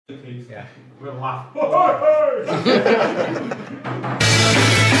Yeah. We'll laugh.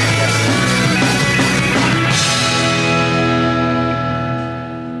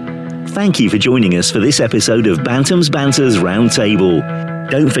 Thank you for joining us for this episode of Bantam's Banter's Roundtable.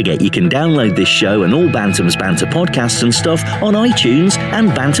 Don't forget you can download this show and all Bantam's Banter podcasts and stuff on iTunes and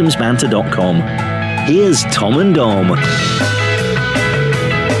bantamsbanter.com. Here's Tom and Dom.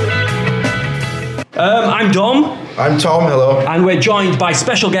 I'm Dom. I'm Tom, hello. And we're joined by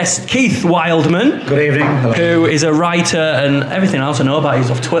special guest Keith Wildman. Good evening. Hello. Who is a writer and everything else I know about. He's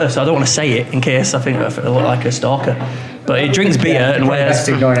off Twitter, so I don't want to say it in case I think I look like a stalker. But he drinks beer and wears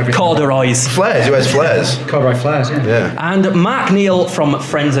corduroys. Flares, he wears flares. Corduroy flares, yeah. And Mark Neal from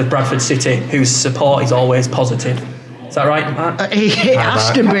Friends of Bradford City, whose support is always positive. Is that right, Mark? It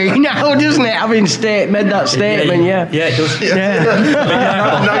has to be now, doesn't it? Having made that statement, yeah. Yeah, it does. Yeah.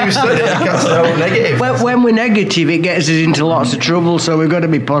 Now you've said it, you can't say how negative. Well, when we're negative, it gets us into lots of trouble, so we've got to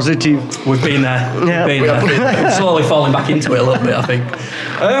be positive. We've been there. Yeah. We're slowly falling back into it a little bit, I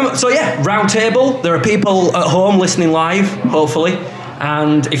think. So yeah, round table. There are people at home listening live, hopefully.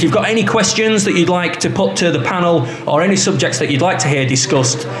 And if you've got any questions that you'd like to put to the panel or any subjects that you'd like to hear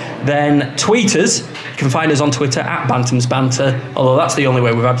discussed, then tweet us. You can find us on Twitter at Bantam's Banter, although that's the only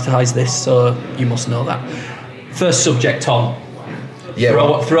way we've advertised this, so you must know that. First subject, Tom. Yeah,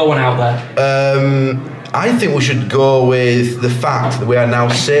 throw one out there. I think we should go with the fact that we are now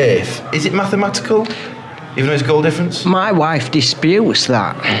safe. Is it mathematical? Even though it's goal difference? My wife disputes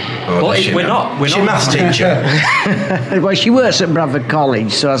that. Oh, well, we're not. She's a maths teacher. Well, she works at Bradford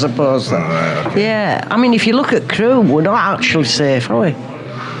College, so I suppose that. Right, okay. Yeah, I mean, if you look at Crewe, we're not actually safe, are we?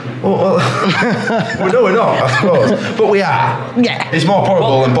 Well, no, we're not, I suppose. But we are. Yeah. It's more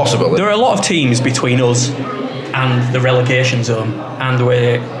probable than possible. There are a lot of teams between us and the relegation zone, and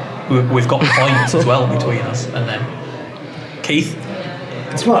we've got points as well between us and them. Keith?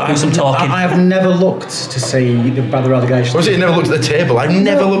 It's what Do some talking. I have never looked to see about the relegation. Was it you never looked at the table? I've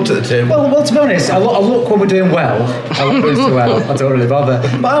never looked at the table. Well, to be honest, I look when we're doing well. I look when we're doing well. I don't really bother.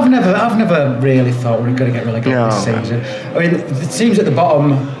 But I've never really thought we're going to get relegated this season. I mean, the teams at the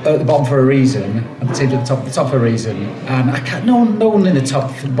bottom for a reason, and the teams at the top for a reason. And no one in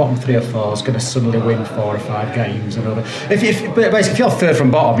the bottom 3 or 4 is going to suddenly win 4 or 5 games. If you're third from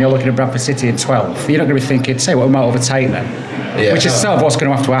bottom, you're looking at Bradford City in 12th. You're not going to be thinking, say what we might overtake them. Yeah. Which is sort of what's going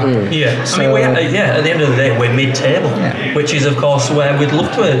to have to happen. Yeah, So, I mean, at the end of the day, we're mid-table, which is, of course, where we'd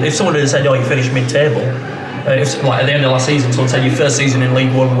love to. If someone had said, "Oh, you finished mid-table," if like at the end of last season, someone said your first season in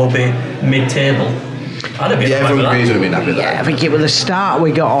League One will be mid-table, I'd have been happy with that. Everyone would be happy with that. Yeah, I think it was the start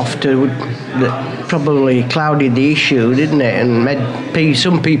we got off to that probably clouded the issue, didn't it? And made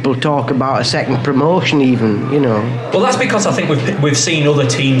some people talk about a second promotion, even, you know. Well, that's because I think we've seen other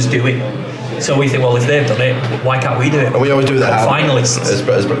teams do it. So we think, well, if they've done it, why can't we do it? And we always do that hard. Finalists. As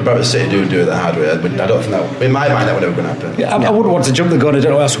Bradford City do it that hard way. I don't think that, in my mind, that would never going to happen. Yeah, I wouldn't want to jump the gun. I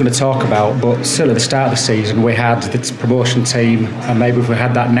don't know what else we're going to talk about, but still at the start of the season, we had the promotion team, and maybe if we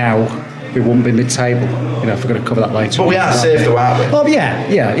had that now, we wouldn't be mid-table. You know, if we're going to cover that later. But we are safe, though, aren't we? Oh yeah.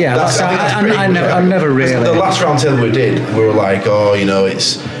 I never really. The last round table we did, we were like, we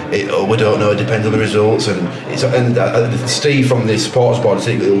don't know. It depends on the results, and Steve from the supporters board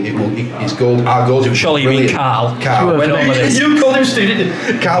said it's gold. Our goals. Surely you mean Carl? Carl. Went on with this. You called him Steve,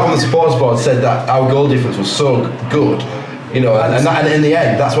 didn't you? Carl from the supporters board said that our goal difference was so good. You know, and in the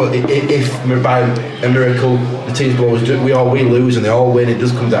end, that's what. If by a miracle the teams below us do, we lose and they all win, it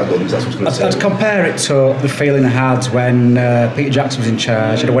does come down to goals. That's what's going to say. I'd compare it to the feeling I had when Peter Jackson was in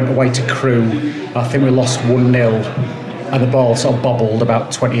charge and I went away to Crewe. I think we lost 1-0 and the ball sort of bobbled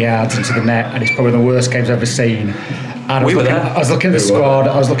about 20 yards into the net, and it's probably the worst games I've ever seen. And I was looking at the squad,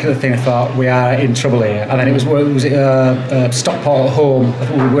 I was looking at the thing, I thought, we are in trouble here. And then it was Stockport at home, I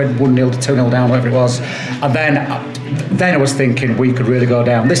think we went 1-0 to 2-0 down, whatever it was. And then I was thinking we could really go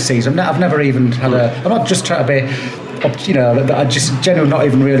down. This season, I've never even had I'm not just trying to be, you know, I just genuinely not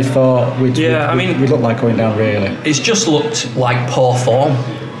even really thought we'd look like going down, really. It's just looked like poor form.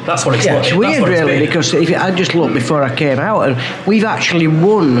 That's what it's looked. It's weird, really, because if I just looked before I came out, and we've actually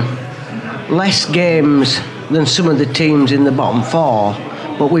won less games than some of the teams in the bottom 4,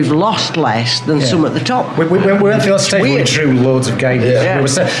 but we've lost less than some at the top. We went through that stage where we drew loads of games. Yeah.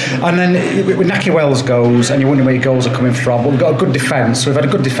 And then with Naki Wells goes, and you're wondering where your goals are coming from. But we've got a good defence. We've had a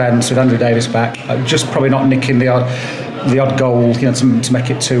good defence with Andrew Davis back, just probably not nicking the odd goal, you know, to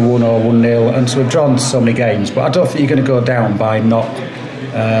make it 2-1 or 1-0. And so we've drawn so many games. But I don't think you're going to go down by not...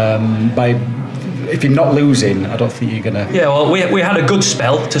 if you're not losing, I don't think you're going to... Yeah, well, we had a good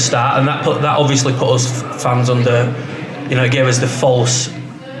spell to start, and that obviously put us fans under... You know, it gave us the false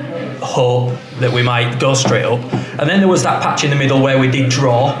hope that we might go straight up. And then there was that patch in the middle where we did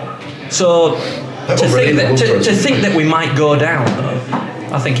draw. So to think that we might go down, though,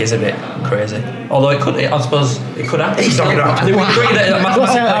 I think is a bit crazy. Although I suppose it could happen. It's not going to happen. Do we agree that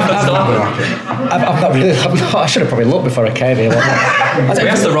mathematically could still happen? I should have probably looked before I came here. We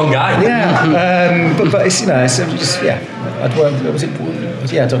asked the wrong guy. Yeah, but it's, it's just, was it?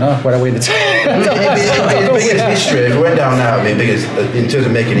 Yeah, I don't know. Where are we in the team? It'd be biggest history. If we went down now, it'd be biggest in terms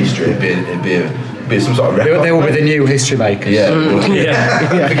of making history. It'd be some sort of record. They will be the new history makers. Yeah.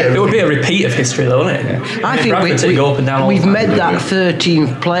 It would be a repeat of history, though, wouldn't it? Yeah. I think go up and down we've made that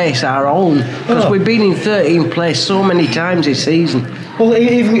 13th place our own because we've been in 13th place so many times this season. Well,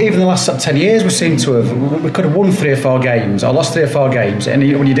 even the last 10 years, we seem to have. We could have won 3 or 4 games, or lost 3 or 4 games, and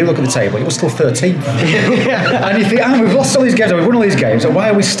when you do look at the table, it was still 13th. And you think, we've lost all these games, we've won all these games, so why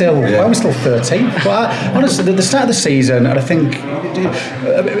are we still 13th? But honestly, the start of the season, and I think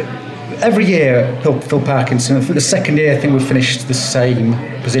every year, Phil Parkinson, I think the second year, I think we finished the same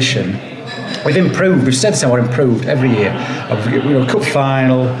position. We've improved. We've said we're improved every year. Cup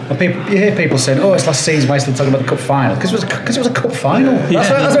final. And you hear people saying, "Oh, it's last season. Why are you still talking about the cup final?" Because it was a cup final. Yeah.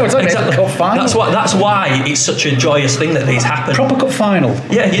 That's what we're talking about. The cup final. That's why it's such a joyous thing that these happen. Proper cup final.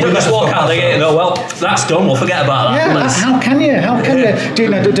 Yeah, you don't just walk out of the gate and go, "Well, that's done. We'll forget about that." Yeah. How can you? How can you?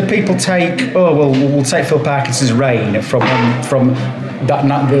 Do people take? Oh, well, we'll take Phil Parkinson's reign from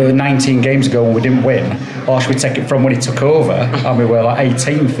the 19 games ago when we didn't win, or should we take it from when he took over and we were like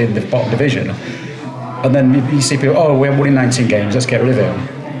 18th in the bottom division? And then you see people, we haven't won in 19 games, let's get rid of him.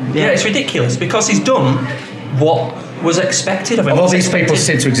 Yeah, it's ridiculous because he's done what was expected of him. All these people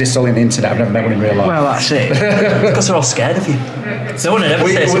seem to exist all in the internet. I've never met one in real life. Well, that's it. Because they're all scared of you. No one would ever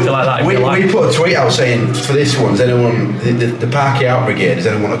say something like that in real life. We put a tweet out saying, for this one, does anyone, the Parky Out Brigade, does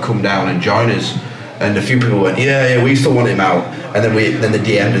anyone want to come down and join us? And a few people went, yeah, we still want him out. And then the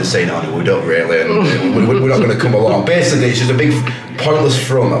DM'd and saying, no, we don't really, and we're not going to come along. Basically, it's just a big pointless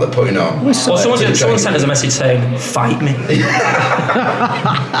front that they're putting on. Well, someone sent us a message saying, fight me.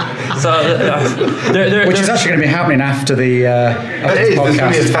 Which is actually going to be happening after the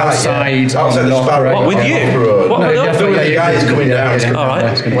podcast outside the Sparrow. What, with you? The guy is coming down. All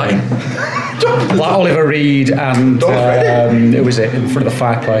right. Like Oliver Reed and who was it in front of the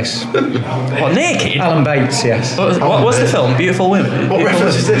fireplace? What, naked? Alan Bates, yes. What was the film? Beautiful Women. What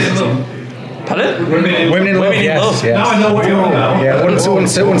reference is this? Pardon? Women in Love. Yes. Now I know what you're on about. Yeah, once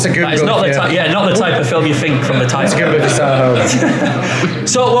a good. It's not the type of film you think from the title. It's good with the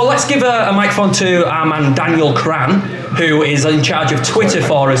So, let's give a microphone to our man Daniel Cran, who is in charge of Twitter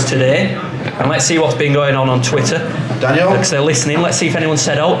for us today. And let's see what's been going on Twitter. Daniel? Because they're listening. Let's see if anyone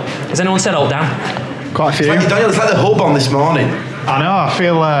said out. Has anyone said out, Dan? Quite a few. Daniel, it's like the hub on this morning. I know, I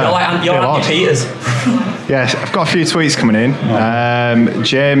feel... You're Andy Peters. Yes, I've got a few tweets coming in.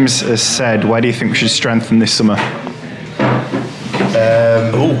 James has said, where do you think we should strengthen this summer?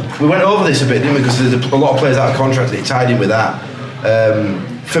 We went over this a bit, didn't we? Because there's a lot of players out of contract and it tied in with that.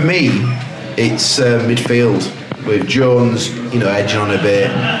 For me, it's midfield. With Jones, edging on a bit.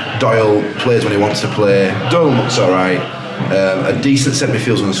 Doyle plays when he wants to play. Doyle looks alright. A decent centre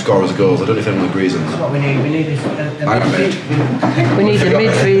midfielder's going to score as goals. I don't know if anyone agrees on that. What we need. We need a We need a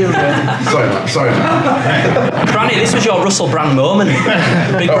midfielder. Sorry, man. Branny, this was your Russell Brand moment.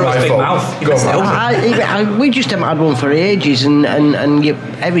 Big brother's big mouth. We just haven't had one for ages, and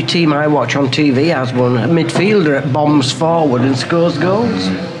every team I watch on TV has one. A midfielder that bombs forward and scores goals.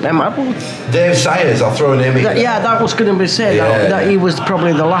 Dave Sayers, I'll throw a name in. That was going to be said. That he was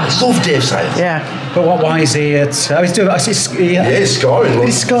probably the last. I love Dave Sayers. Yeah. But why is he at... He's scoring.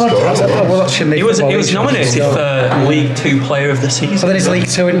 He scored. He was nominated for League 2 Player of the Season. So then he's League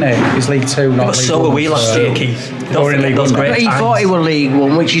 2, isn't he? He's League 2, not League 1. So were we last year, Keith. Or in League 1. But he thought he was League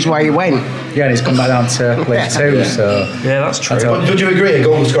 1, which is why he went. Yeah, and he's come back down to League 2, so... Yeah, that's true. Would you agree a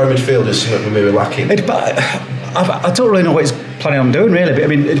goal scoring midfielder is something we were lacking? I don't really know what he's planning on doing, really. But I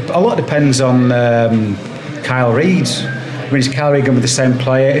mean, a lot depends on Kyle Reid. I mean, is Kyle Reid going with the same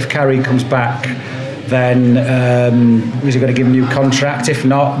player? If Kyle Reid comes back, then is he going to give him a new contract? If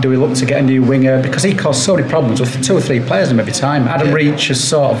not, do we look to get a new winger? Because he caused so many problems with 2 or 3 players in every time. Adam Reach is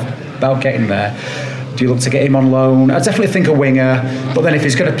sort of about getting there. Do you look to get him on loan? I definitely think a winger. But then if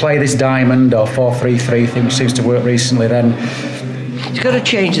he's going to play this diamond or 4-3-3 thing, which seems to work recently, then... He's got to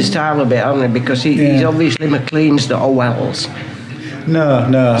change the style a bit, hasn't he? Because he's obviously McLean's not a Wells.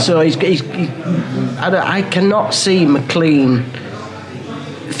 No. So I cannot see McLean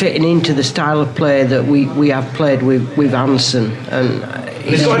fitting into the style of play that we have played with Hansen, and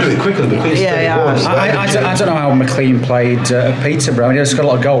He's got to do it quickly because I don't know how McLean played at Peterborough. I mean, he just got a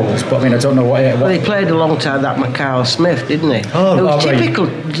lot of goals, but I mean, I don't know what. Well, he played alongside that Mikhail Smith, didn't he? Oh, it was typical,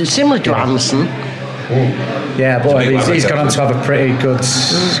 similar to Anderson. Yeah, but he's gone on to have a pretty good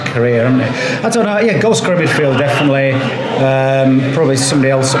career, hasn't he? I don't know. Yeah, goal scorer midfield definitely. Probably somebody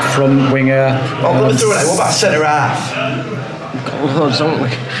else up front, winger. What about centre half? Don't we?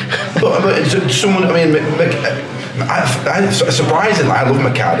 but someone, I mean, surprisingly, I love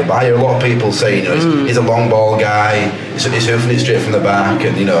McAdam. I hear a lot of people saying, he's a long ball guy. He's hoofing it straight from the back,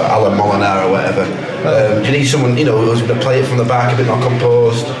 and Alan Molinar or whatever. Do you need someone who's going to play it from the back, a bit more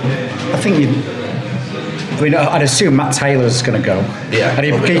composed? I think I'd assume Matt Taylor's going to go. Yeah, and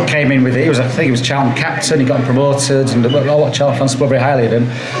he came in with it. I think he was Charlton captain. He got him promoted, and a lot of Charlton fans spoke very highly of him.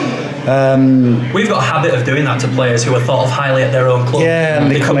 We've got a habit of doing that to players who are thought of highly at their own club. Yeah,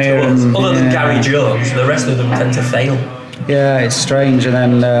 and they come here. Other than Gary Jones, the rest of them tend to fail. Yeah, it's strange. And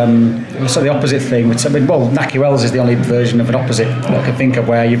then so the opposite thing. Nahki Wells is the only version of an opposite that I can think of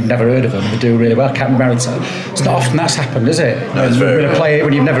where you've never heard of them. They do really well. Captain Marita. It's not often that's happened, is it? No, it's very rare. Play it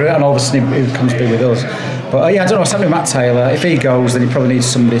when you've never heard, and all of a sudden he comes to be with us. But I don't know what's happening with Matt Taylor. If he goes, then he probably needs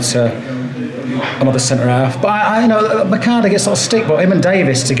somebody another centre half. But I McCarthy gets a lot of stick, but him and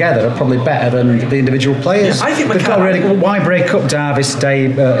Davis together are probably better than the individual players. Yeah, I think they've got really. Why break up Darby,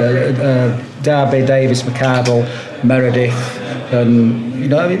 Davis, McCardle, Meredith, and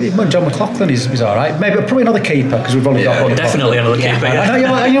John McLaughlin is all right. Maybe probably another keeper because we've only got one. Definitely another keeper. Yeah. I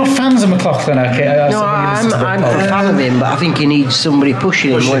know you're fans of McLaughlin. No, I'm a fan of him, but I think he needs somebody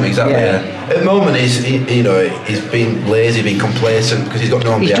pushing him. Exactly. Yeah. At the moment, he's been lazy, been complacent because he's got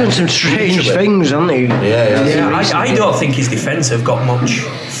no. He's done some strange things, hasn't he? Yeah. I don't think his defence have got much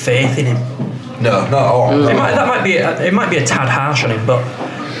faith in him. No, not at all. It might be a tad harsh on him, but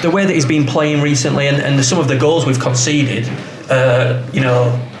the way that he's been playing recently and some of the goals we've conceded,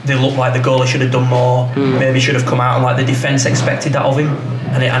 they look like the goalie should have done more. Maybe should have come out and the defence expected that of him,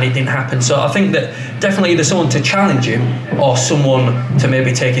 and it didn't happen. So I think that definitely either someone to challenge him or someone to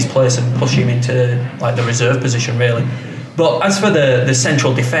maybe take his place and push him into the reserve position, really. But as for the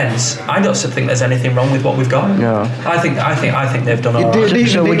central defence, I don't think there's anything wrong with what we've got. No. I think they've done all right.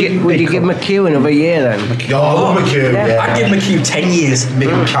 So would you give McHugh another year then? I love McHugh. Yeah. I'd give McHugh 10 years. Big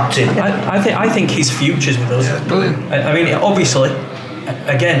captain. I think his future's with us. I mean, obviously,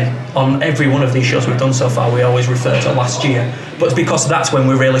 again, on every one of these shows we've done so far, we always refer to last year. But it's because that's when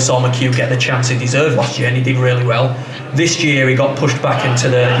we really saw McHugh get the chance he deserved last year, and he did really well. This year he got pushed back into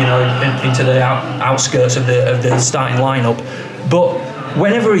the outskirts of the starting lineup. But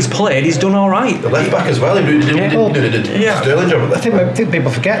whenever he's played, he's done all right. The left back as well. He did a sterling job at left back. I think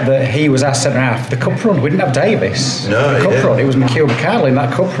people forget that he was our centre half. The cup run, we didn't have Davis. No, the cup run. It was McHugh and McCardle in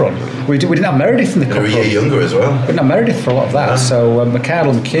that cup run. We didn't have Meredith in the cup run. They were a year younger as well. We didn't have Meredith for a lot of that. Yeah. So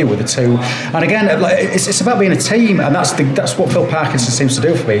McCardle and McHugh were the two. And again, it's about being a team, and that's what Phil Parkinson seems to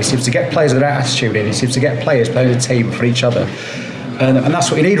do for me. He seems to get players with the right attitude in. He seems to get players playing as a team for each other. And that's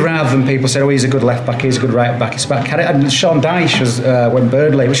what you need, rather than people say, he's a good left back, he's a good right back. It's about and Sean Dyche was when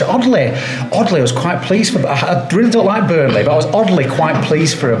Burnley, which oddly I was quite pleased for. I really don't like Burnley, but I was oddly quite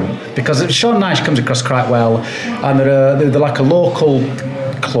pleased for him because Sean Dyche comes across quite well, and they're like a local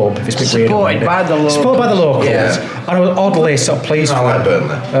club. If it's a bit supported by the locals. Yeah. And I was oddly sort of pleased. I like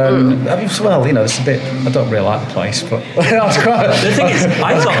Burnley. It's a bit. I don't really like the place, but I was quite. The thing is,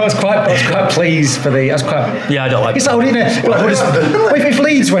 I was quite pleased for the. I was quite. Yeah, I don't like. It's like, if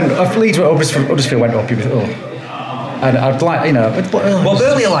Leeds went, Huddersfield went up, you'd be and I'd like, Well,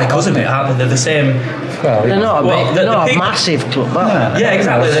 Burnley are like us a bit, aren't they? They're the same. Well, they're not a massive club. Yeah,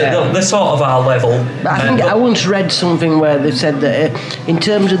 exactly. They're sort of our level. But I think I once read something where they said that in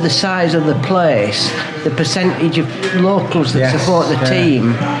terms of the size of the place, the percentage of locals that support the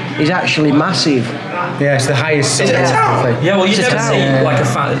team is actually massive. Yeah, it's the highest. Is it a town? Yeah, well, you never see like a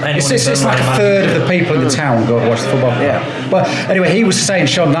fan. It's like a third of the people in the town go to watch the football. Yeah. But anyway, he was saying,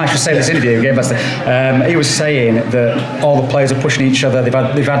 Sean Dyche was saying this interview, he was saying that all the players are pushing each other. They've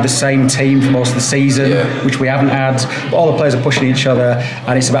had the same team for most of the season, which we haven't had. But all the players are pushing each other,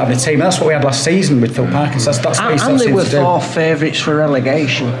 and it's about having a team. And that's what we had last season with Phil Parkinson. That's and they were fourth favourites for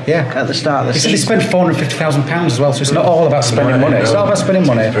relegation. Yeah. At the start of the season. They spent £450,000 as well, so it's not all about spending money. It's not about spending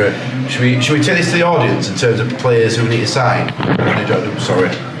money. Should we tell this to the audience in terms of players who need to sign? Sorry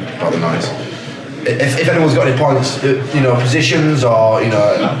about the noise. If anyone's got any points, positions or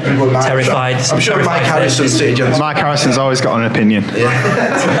people might. Terrified. I'm sure Mike Harrison, City Gents. Mike Harrison's always got an opinion. Yeah.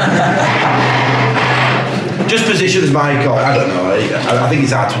 Just positions, Mike. Or, I don't know. I think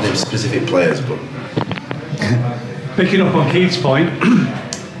it's hard to name specific players, but picking up on Keith's point.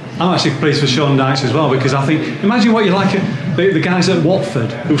 I'm actually pleased for Sean Dyche as well, because I think, imagine what you like the guys at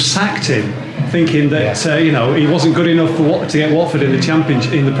Watford who sacked him, thinking that he wasn't good enough to get Watford in the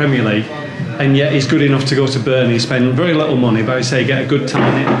Championship, in the Premier League, and yet he's good enough to go to Burnley, spend very little money, but I say get a good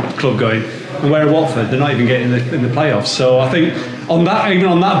tight club going. And where at Watford, they're not even getting in the playoffs. So I think on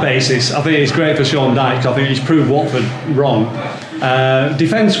that basis, I think it's great for Sean Dyche. I think he's proved Watford wrong.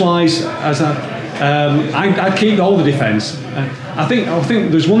 Defence-wise, I'd keep all the defence. I think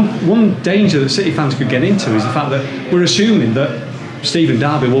there's one danger that City fans could get into is the fact that we're assuming that Stephen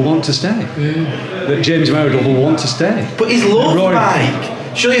Darby will want to stay, that James Meredith will want to stay. But he's loved, Mike.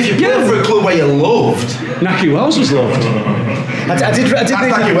 Surely if you're playing for a club where you're loved. Nahki Wells was loved. I did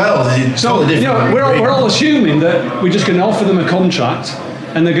Nahki Wells is totally different. We're all assuming that we're just going to offer them a contract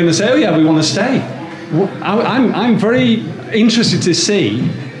and they're going to say, oh yeah, we want to stay. I'm very interested to see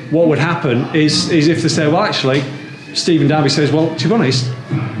what would happen is if they say, well actually, Stephen Darby says, well, to be honest,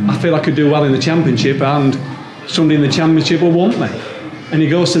 I feel I could do well in the Championship and somebody in the Championship will want me. And he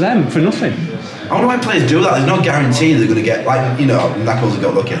goes to them for nothing. I wonder why players do that. There's no guarantee they're going to get, Knuckles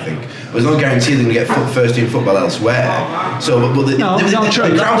got lucky, I think. There's no guarantee they're going to get first team football elsewhere. So, but the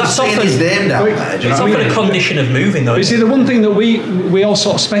crowd are saying his name down there. It's often a condition of moving, though. You see, the one thing that we all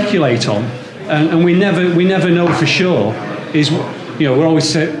sort of speculate on, and we never know for sure, is we're always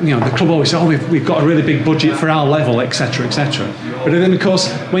saying, the club always say, we've got a really big budget for our level, etc., etc. But then, of course,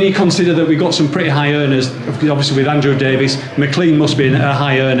 when you consider that we've got some pretty high earners, obviously with Andrew Davies, McLean must be a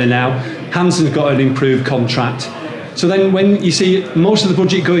high earner now. Hansen's got an improved contract. So then, when you see most of the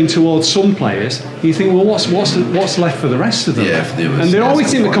budget going towards some players, you think, well, what's left for the rest of them? Yeah, for the others. And they always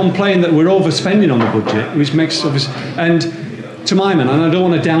seem to complain that we're overspending on the budget, which makes obviously to my man, and I don't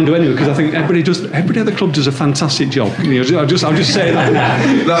want to down to anyone because I think everybody at the club does a fantastic job. I'll just say that.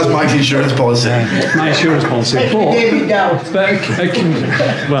 That's Mike's insurance policy. My insurance policy.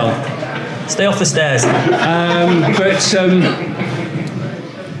 Well, stay off the stairs.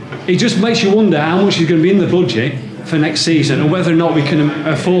 It just makes you wonder how much is going to be in the budget for next season and whether or not we can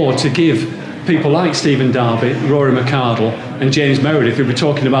afford to give people like Stephen Darby, Rory McArdle and James Meredith, who we're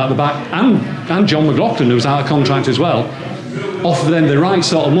talking about at the back, and John McLaughlin, who's out of contract as well, offer them the right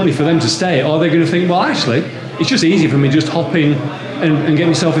sort of money for them to stay, or they're going to think, well, actually, it's just easy for me to just hop in and get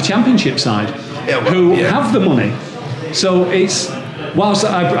myself a Championship side who have the money. So it's, whilst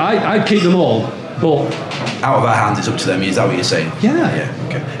I'd keep them all, but out of our hands, it's up to them. Is that what you're saying? Yeah.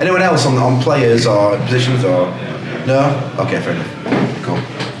 Okay. Anyone else on players or positions or no? Okay, fair enough. Cool.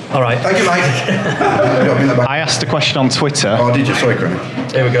 All right. Thank you, Mike. I asked a question on Twitter. Oh, did you? Sorry, Craig.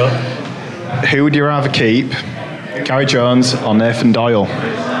 Here we go. Who would you rather keep, Gary Jones or Nathan Doyle?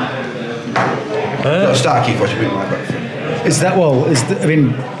 Start Keith. What you think, Mike? Is that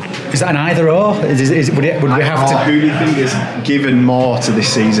an either or? Would we have to? Who do you think is given more to this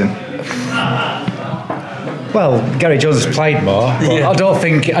season? Well, Gary Jones has played more, but I don't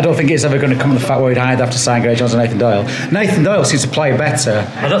think it's ever going to come to the fact where we'd either have to sign Gary Jones or Nathan Doyle. Nathan Doyle seems to play better.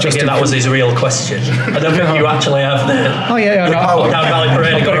 I don't think that was his real question. I don't think you actually have the. Oh yeah, no. Down Valley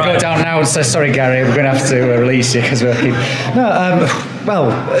Parade. I've got to go down now and say sorry, Gary. We're going to have to release you because we're.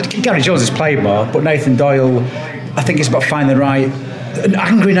 Gary Jones has played more, but Nathan Doyle, I think it's about finding the right. An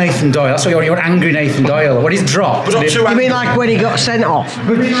angry Nathan Doyle. That's what you want. You want angry Nathan Doyle. When he's dropped. But you mean like when he got sent off?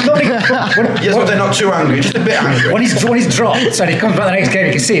 Yes, but they're not too angry. Just a bit angry. When he's dropped and he comes back the next game,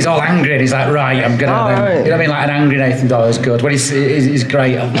 you can see he's all angry and he's like, right, I'm gonna. Right. You know what I mean? Like an angry Nathan Doyle is good. When he's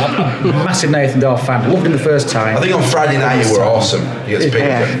great. I'm a massive Nathan Doyle fan. Loved him the first time. I think on Friday night you were awesome. He gets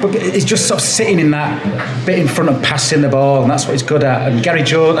picked. But he's just sort of sitting in that bit in front and passing the ball, and that's what he's good at. And Gary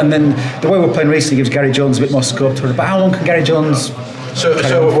Jones, and then the way we're playing recently gives Gary Jones a bit more scope to it. But how long can Gary Jones? So you're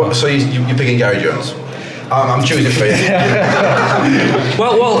picking Gary Jones? I'm choosing for you.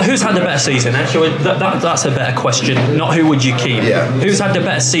 well, who's had the better season? Actually, that's a better question. Not who would you keep. Yeah. Who's had the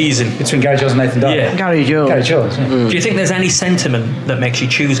better season? Between Gary Jones and Nathan Doyle? Yeah. Gary Jones. Gary Jones. Yeah. Do you think there's any sentiment that makes you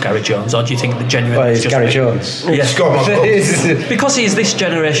choose Gary Jones, or do you think the genuine? Well, it's Gary Jones. Yes. Because he's this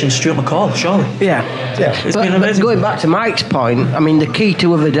generation's Stuart McCall, surely. Yeah. It's been amazing. But going back to Mike's point, I mean, the key to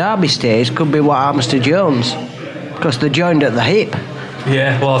whether Derby stays could be what happens to Jones, because they're joined at the hip.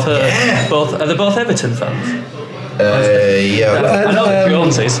 Yeah, well, I've heard both. Are they both Everton fans? I know that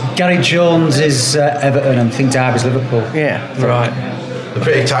Jones is. Gary Jones is Everton, and I think Derby's Liverpool. Yeah. Right. They're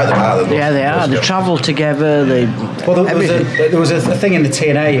pretty tight about them. Yeah, they are. They travel together. There was a thing in the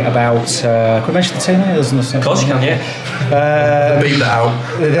TNA about. Can we mention the TNA? Of course you can, yeah. Beat that out.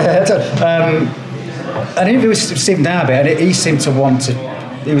 An interview with Stephen Darby, and he seemed to want to.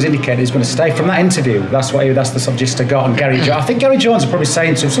 He was indicating he's going to stay from that interview. That's the subject I got on Gary Jones. I think Gary Jones is probably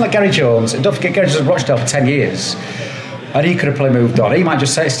saying to him, something like Gary Jones, and don't forget Gary Jones was at Rochdale for 10 years, and he could have probably moved on. He might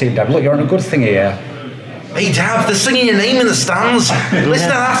just say to Steve Darby, look, you're on a good thing here. Hey Dad, they're singing your name in the stands. Listen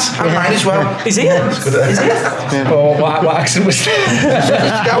to that. And mine as well. Is he? Is he? Oh, what accent was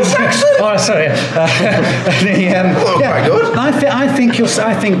that? Scouse accent. Oh, sorry. Quite good. I think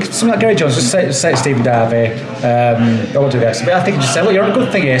something like Gary Jones, just say to Stephen Darby, I won't do the accent, but I think just say, look, you're on a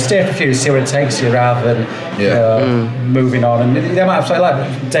good thing here, stay for a few years, see where it takes you, rather than moving on. And they might have,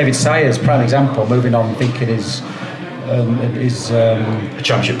 like David Sayers, prime example, moving on thinking is a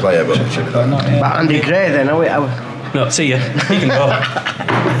championship player, but But Andy Gray then, No, see ya. You can go.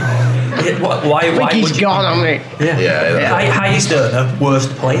 Why I think he's gone, hasn't he? yeah. Highest earner, worst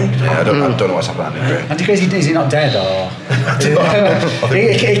player. Yeah, I don't know what's happening. And is he not dead, or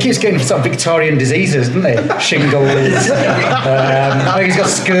he keeps getting sort of Victorian diseases, doesn't he? Shingles. I think he's got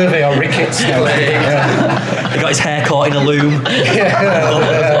scurvy or rickets now. He got his hair caught in a loom.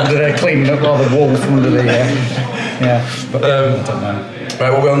 They're cleaning up all the wool from under the. But I don't know. Right,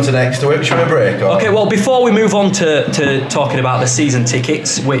 what are we on to next? Should we have a break? Or? Okay, well, before we move on to talking about the season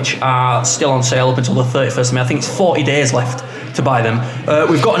tickets, which are still on sale up until the 31st of May, I think it's 40 days left to buy them.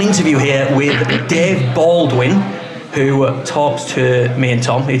 We've got an interview here with Dave Baldwin, who talks to me and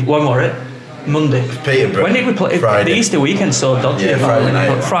Tom. When were it? Monday. Peterborough. When did we play? Friday. The Easter weekend, so dodgy. Yeah, Friday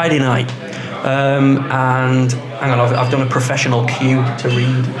night. Friday night. And hang on, I've done a professional cue to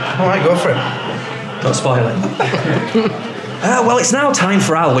read. All right, go for it. Don't spoil it. Well, it's now time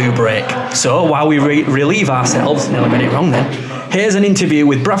for our loo break. So while we relieve ourselves, nearly got it wrong then, here's an interview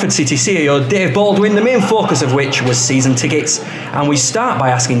with Bradford City CEO Dave Baldwin, the main focus of which was season tickets. And we start by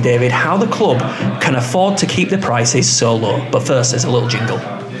asking David how the club can afford to keep the prices so low. But first, there's a little jingle.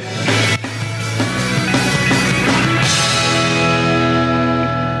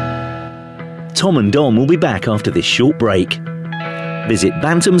 Tom and Dom will be back after this short break. Visit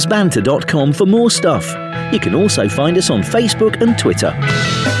bantamsbanter.com for more stuff. You can also find us on Facebook and Twitter.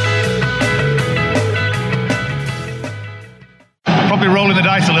 Probably rolling the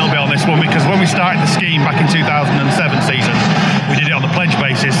dice a little bit on this one, because when we started the scheme back in 2007 season, we did it on the pledge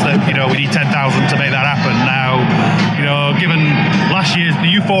basis that, we need 10,000 to make that happen. Now, given last year's, the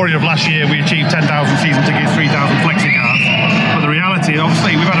euphoria of last year, we achieved 10,000 season tickets, 3,000 flexi cards. But the reality,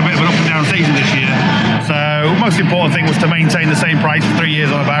 obviously, we've had a bit of an up and down season this year. So the most important thing was to maintain the same price for 3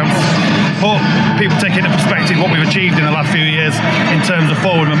 years on a bounce. But people take into perspective what we've achieved in the last few years in terms of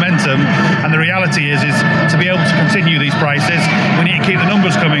forward momentum. And the reality is to be able to continue these prices, we need to keep the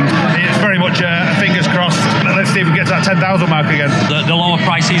numbers coming. It's very much a fingers crossed. Let's see if we get to that 10,000 mark again. The lower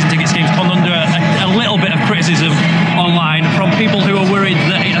price season ticket schemes come under a little bit of criticism online from people who are worried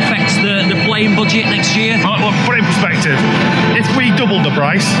that it affects the playing budget next year. Well, put it in perspective. If we doubled the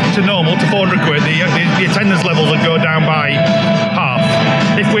price to normal, to 400 quid, the attendance levels would go down by half.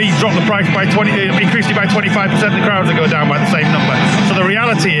 If we drop the price by increase it by 25%, the crowds would go down by the same number. So the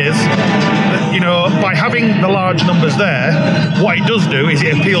reality is that, by having the large numbers there, what it does do is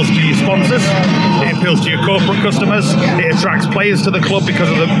it appeals to your sponsors, it appeals to your corporate customers, it attracts players to the club because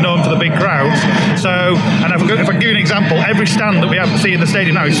of known for the big crowds. So, and if I give you an example, every stand that we have to see in the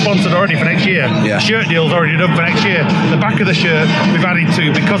stadium now is sponsored already for next year. Yeah. The shirt deal's already done for next year. The back of the shirt we've added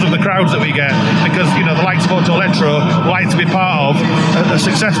to because of the crowds that we get, because the likes of Auto Electro like to be part of a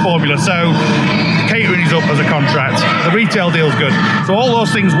success formula. So catering is up as a contract. The retail deal's good. So all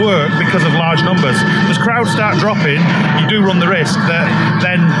those things work because of large numbers. As crowds start dropping, you do run the risk that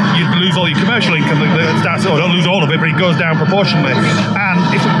then you lose all your commercial income. Don't lose all of it, but it goes down proportionally. And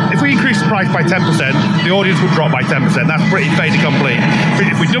if we increase the price by 10%, the audience would drop by 10%. That's pretty fait accompli. But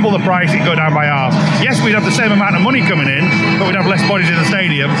if we double the price, it'd go down by half. Yes, we'd have the same amount of money coming in, but we'd have less bodies in the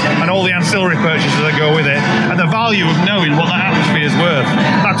stadium and all the ancillary purchases that go with it. And the value of knowing what that atmosphere is worth.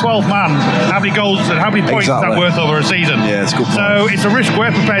 That 12 man, how many goals and how many points is that worth over a season? Yeah, it's a good point. So it's a risk we're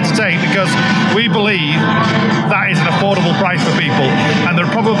prepared to take because we believe that is an affordable price for people. And there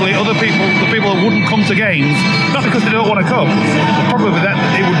are probably other people, the people that wouldn't come to games, not because they don't want to come, but probably that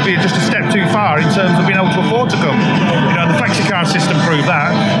it would be just a step too far in terms of being able to afford to come. The FlexiCard system proved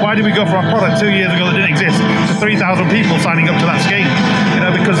that. Why did we go from a product 2 years ago that didn't exist to 3,000 people signing up to that scheme?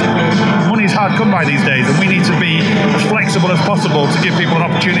 Because money is hard come by these days, and we need to be as flexible as possible to give people an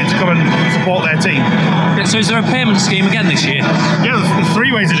opportunity to come and support their team. So is there a payment scheme again this year? Yeah, there's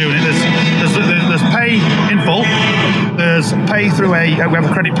three ways of doing it. There's pay in full. There's pay through we have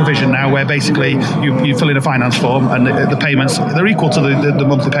a credit provision now where basically you fill in a finance form and the payments, they're equal to the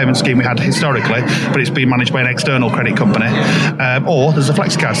monthly payment scheme we had historically, but it's been managed by an external credit company. Or there's a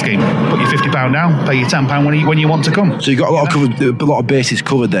FlexiCard scheme. Put your £50 down, pay your £10 when you want to come. So you've got a lot of bases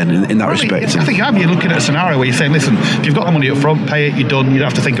covered then in that respect. I think you're looking at a scenario where you're saying, listen, if you've got the money up front, pay it, you're done. You don't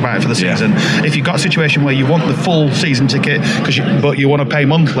have to think about it for the season. If you've got a situation where you want the full season ticket, but you want to pay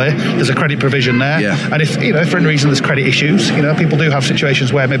monthly, there's a credit provision there. And if for any reason there's credit issues, people do have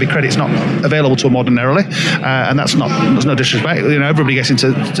situations where maybe credit's not available to them ordinarily, and there's no disrespect. Everybody gets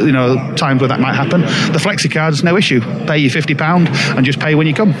into times where that might happen. The flexi card's no issue. Pay you £50 and just pay when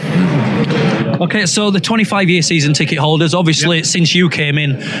you come. Okay, so the 25-year season ticket holders, obviously since you came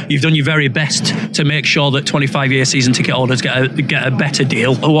in, you've done your very best to make sure that 25-year season ticket holders get a better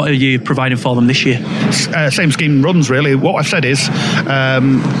deal. What are you providing for them this year? Same scheme runs, really. What I've said is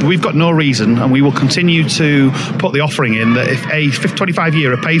we've got no reason, and we will continue to put the offering in that if a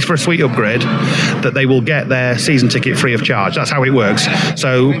 25-year pays for a suite upgrade, that they will get their season ticket free of charge. That's how it works.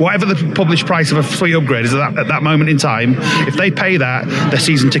 So whatever the published price of a suite upgrade is at that moment in time, if they pay that, their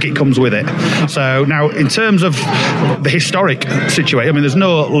season ticket comes with it. So now, in terms of the historic situation, there's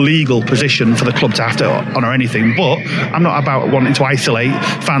no legal position for the club to have to honour anything, but I'm not about wanting to isolate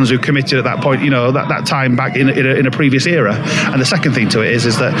fans who committed at that point, that time back in a previous era. And the second thing to it is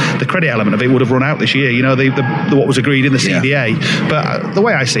that the credit element of it would have run out this year, what was agreed in the CDA. But the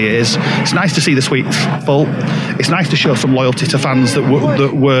way I see it is, it's nice to see the suites full. It's nice to show some loyalty to fans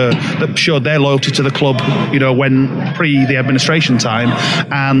that showed their loyalty to the club, when pre the administration time.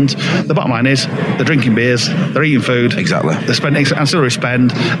 And the bottom line is, they're drinking beers, they're eating food, exactly. They're spending ancillary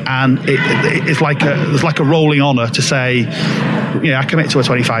spend, and it's like a rolling honour to say, I commit to a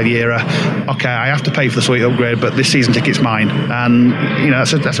 25-year. Okay, I have to pay for the suite upgrade, but this season ticket's mine, and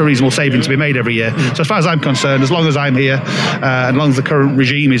that's a reasonable saving to be made every year. So as far as I'm concerned, as long as I'm here, and as long as the current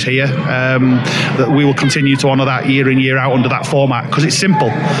regime is here, that we will continue to honour that year in, year out under that format, because it's simple.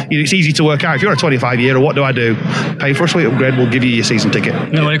 It's easy to work out. If you're a 25-year, what do I do? Pay for a suite upgrade, we'll give you your season ticket.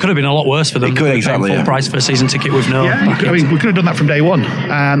 No, it could have been a lot worse for them. It could, exactly. Full price for a season ticket with no. Yeah, we could have done that from day one.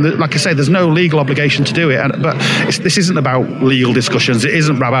 And like I say, there's no legal obligation to do it. But this isn't about legal discussions. It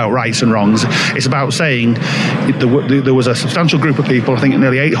isn't about rights and wrongs. It's about saying there was a substantial group of people, I think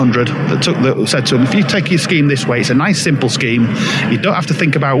nearly 800, that said to them, if you take your scheme this way, it's a nice simple scheme. You don't have to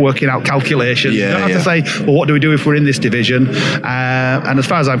think about working out calculations. You don't have to say, well, what do we do if we're in this division? And as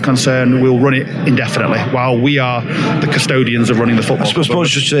far as I'm concerned, we'll run it indefinitely while we are the custodians of running the football. I suppose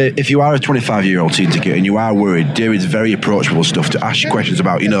just say, if you are a 25-year-old season ticket and you are worried, David's very approachable stuff to ask you questions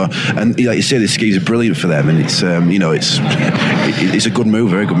about, and like you say, this scheme's brilliant for them, and it's it's a good move,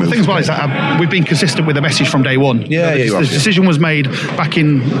 very good move. The thing as well is that we've been consistent with the message from day one. The decision was made back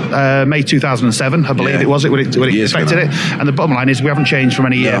in May 2007, I believe it was when it affected it, and the bottom line is we haven't changed from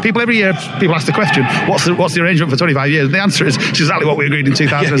any year. Every year people ask the question, what's the arrangement for 25 years? And the answer is it's exactly what we agreed in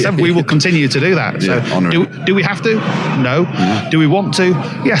 2007. We will continue to do that. So do we have to? No. Do we want to?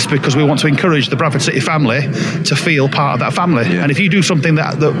 Yes, because we want to encourage the Bradford City family to feel part of that family. And if you do something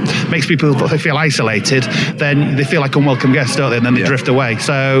that makes people feel isolated, then they feel like unwelcome guests, don't they? And then they drift away.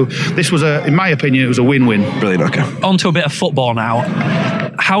 So this was in my opinion, it was a win-win. Brilliant. Okay. On to a bit of football now.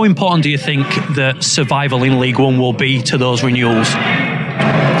 How important do you think that survival in League One will be to those renewals?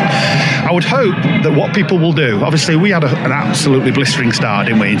 I would hope that what people will do, obviously we had an absolutely blistering start,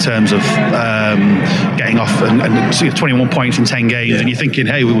 didn't we, in terms of getting off and 21 points in 10 games, and you're thinking,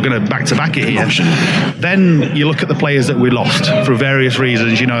 hey, we were going to back-to-back it here. Then you look at the players that we lost for various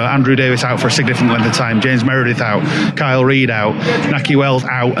reasons. Andrew Davis out for a significant length of time, James Meredith out, Kyle Reid out, Naki Wells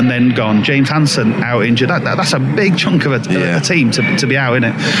out and then gone, James Hansen out injured. That's a big chunk of a team to be out,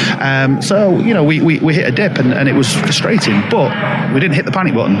 isn't it? So we hit a dip and it was frustrating, but we didn't hit the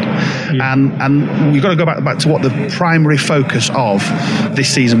panic button. And we've got to go back to what the primary focus of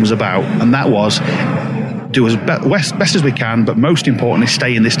this season was about, and that was do as best as we can, but most importantly,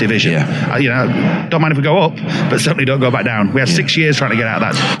 stay in this division. Don't mind if we go up, but certainly don't go back down. We had 6 years trying to get out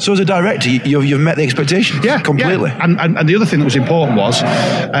of that. So as a director, you've met the expectations. Completely. Yeah. And the other thing that was important was,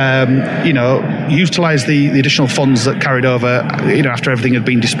 utilise the additional funds that carried over, after everything had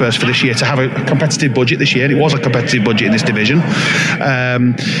been dispersed for this year, to have a competitive budget this year. And it was a competitive budget in this division.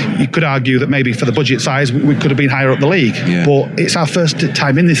 You could argue that maybe for the budget size, we could have been higher up the league. But it's our first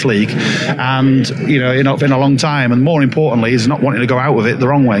time in this league, and in a long time, and more importantly is not wanting to go out with it the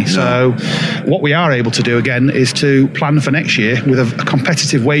wrong way. So what we are able to do again is to plan for next year with a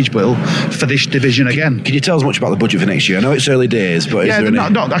competitive wage bill for this division again. Can you tell us much about the budget for next year? I know it's early days, but is there any...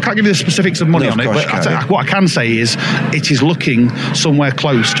 I can't give you the specifics of money on it, but what I can say is it is looking somewhere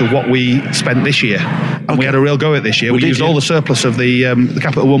close to what we spent this year, and we had a real go at this year. We used all the surplus of the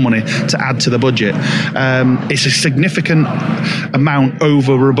Capital One money to add to the budget. It's a significant amount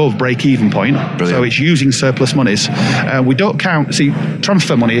over or above break-even point. Brilliant. So it's using surplus monies. We don't count,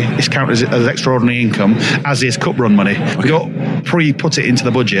 transfer money is counted as extraordinary income, as is cup run money. pre-put it into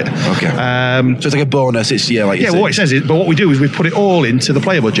the budget. Okay. So it's like a bonus. It's like you yeah. Well, what it says is, but what we do is we put it all into the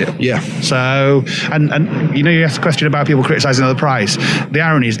player budget. Yeah. So and you asked a question about people criticising the price. The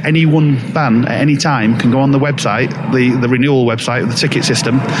irony is, any one fan at any time can go on the website, the renewal website, the ticket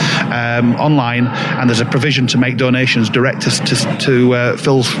system, online, and there's a provision to make donations direct to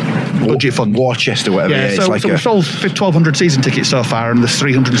Phil's budget fund. Warchest or whatever. Yeah. So we've sold 1,200 season tickets so far, and there's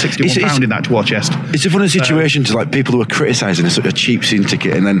 £361 in that to Warchest. It's a funny situation to like people who are criticising a cheap season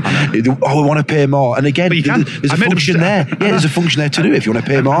ticket, and then we want to pay more. And again, there's a function there. Yeah, there's a function there to do. If you want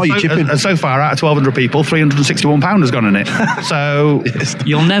to pay more, you chip in. And so far, out of 1,200 people, £361 has gone in it. So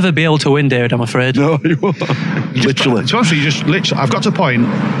you'll never be able to win, David, I'm afraid. No, you won't. Literally. So honestly, I've got to a point,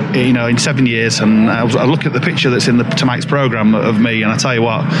 in 7 years, and I look at the picture that's in tonight's programme of me, and I tell you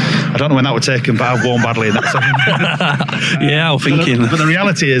what, I don't know when that would take him, but I've worn badly in that. Yeah, I'm thinking. But the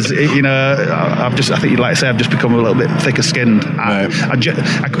reality is, I think you'd like to say, I've just become a little bit thicker skinned. Right. I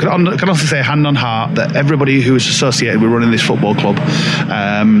can also say, hand on heart, that everybody who is associated with running this football club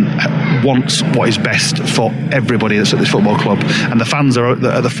wants what is best for everybody that's at this football club, and the fans are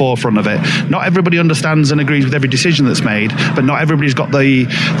at the forefront of it. Not everybody understands and agrees with every decision that's made, but not everybody's got the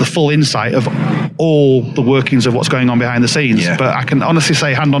full insight of all the workings of what's going on behind the scenes. Yeah. But I can honestly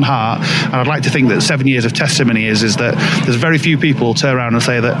say, hand on heart, and I'd like to think that 7 years of testimony is that there's very few people who turn around and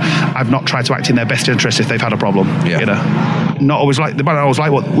say that I've not tried to act in their best interest if they've had a problem. Yeah. Not always like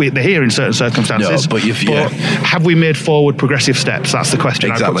what they hear in certain circumstances. No, but have we made forward progressive steps? That's the question.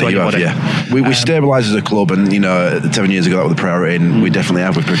 Exactly. We stabilised as a club, and 7 years ago that was the priority, and we definitely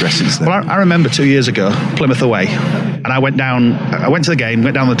have with progressing steps. Well, I remember 2 years ago, Plymouth away, and I went to the game,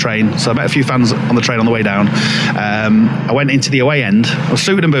 went down the train, so I met a few fans on the train on the way down. I went into the away end. I was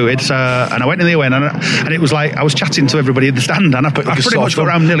suited and booted, and I went in the away end, and it was like I was chatting to everybody in the stand, and I pretty much got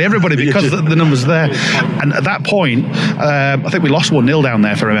around nearly everybody because the numbers there. And at that point, I think we lost 1-0 down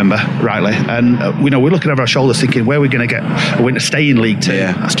there, if I remember rightly. And we're looking over our shoulders thinking, where are we going to get a win to stay in League Two?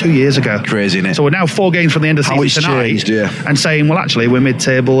 Yeah. That's 2 years ago. Crazy, isn't it? So we're now 4 games from the end of the season tonight, changed, and saying, well, actually, we're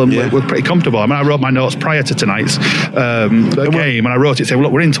mid-table and we're pretty comfortable. I mean, I wrote my notes prior to tonight's game, and I wrote it saying, well,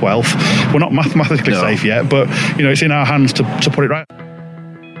 look, we're in 12th. We're not mathematically safe yet, but it's in our hands to put it right.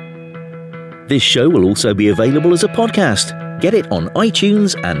 This show will also be available as a podcast. Get it on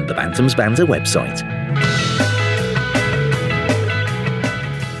iTunes and the Bantams Banter website.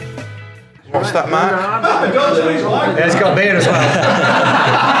 What's that, Mark? Yeah, it's got beer as well.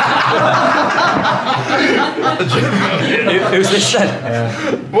 Who's this then?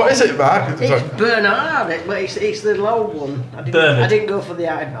 Yeah. What is it, Mark? It's Bernard, but it's the low one. I didn't go for the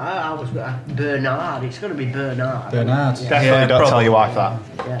I was Bernard. It's going to be Bernard. Bernard. Yeah. Definitely don't tell your wife that.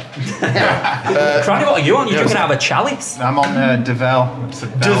 Franny, what are you on? You're drinking out of a chalice. I'm on Devel.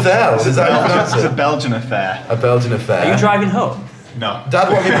 Devel? Is that it's a Belgian affair. A Belgian affair. Are you driving home? No. Dad,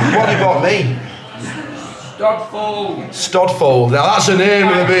 what have you bought me? Stodfold. Now that's a name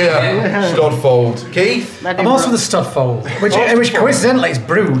of the beer. Stodfold. Keith? I'm also the Stodfold, which coincidentally is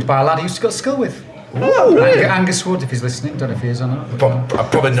brewed by a lad I used to go to school with. Oh, really? Angus Wood, if he's listening. Don't know if he is or not.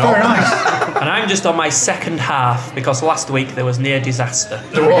 Probably not. Very nice. And I'm just on my second half because last week there was near disaster.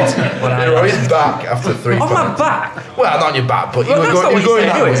 There was. You're on his back after 3 On pints. my back? Well, not on your back, but Well, that's not what you say,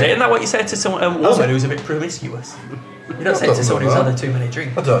 that way. is it? Isn't that what you say to someone, a woman who's a bit promiscuous? You don't say it to someone who's had too many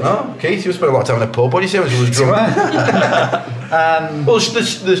drinks. I don't know. Keith, you spent a lot of time in a pub. What do you say when you was drunk?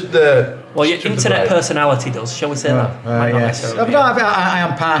 Well, your internet personality does, shall we say that? Might not Yes. necessarily But be. I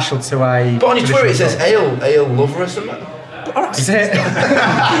am partial to a... But on your Twitter it traditional says ale lover or something. All right. Is it?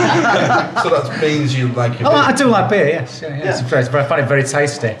 So that means you like your Oh, beer. I do like beer, yes. Yeah. It's very, I find it very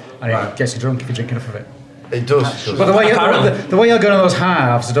tasty. And it gets you drunk if you drink enough of it. It does. But the way Apparently. the way you're going on those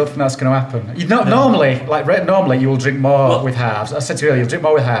halves, I don't think that's going to happen. You not normally you will drink more with halves. I said to you earlier, you'll drink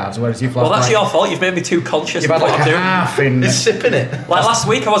more with halves, whereas you've Well, that's like, your fault. You've made me too conscious you've of had what like I'm a doing. half in. He's sipping it. Like last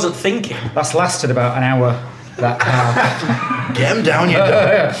week, I wasn't thinking. That's lasted about an hour. That half. Get him down, you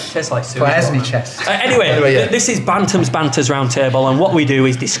dog. Tastes like soup. Flares in your chest. Anyway, yeah. this is Bantam's Banter's Roundtable, and what we do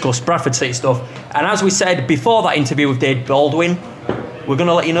is discuss Bradford City stuff. And as we said before that interview with Dave Baldwin, we're going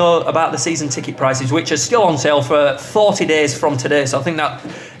to let you know about the season ticket prices, which are still on sale for 40 days from today. So I think that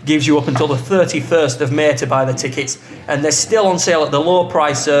gives you up until the 31st of May to buy the tickets. And they're still on sale at the low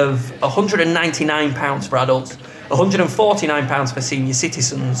price of £199 for adults, £149 for senior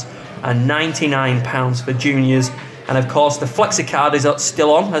citizens, and £99 for juniors. And of course, the Flexi card is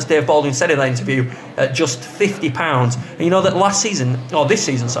still on, as Dave Baldwin said in that interview, at just £50. And you know that this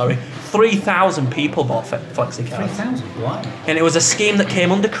season, 3,000 people bought Flexi cards. 3,000? Wow. And it was a scheme that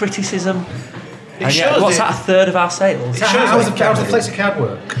came under criticism. And shows yet, what's it. that, a third of our sales? How does the Flexi card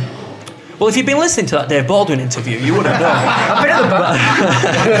work? Well, if you've been listening to that Dave Baldwin interview, you would have known. I've been at the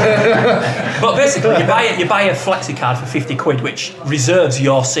back. But basically, you buy a flexi card for 50 quid, which reserves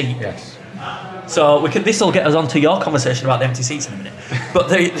your seat. Yes. So this will get us onto your conversation about the empty seats in a minute.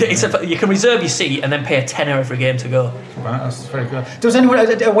 But you can reserve your seat and then pay a tenner every game to go. Right, that's very good. Was anyone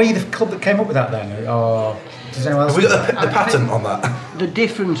away the club that came up with that then, or does anyone else? Have we got the patent on that? The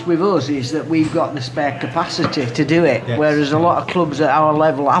difference with us is that we've got the spare capacity to do it, whereas a lot of clubs at our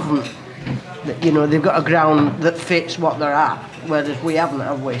level haven't. You know, they've got a ground that fits what they're at, whereas we haven't,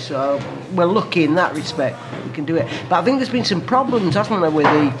 have we? So we're lucky in that respect. We can do it. But I think there's been some problems, hasn't there, with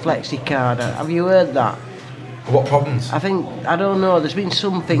the flexi card? Have you heard that? What problems? I don't know. There's been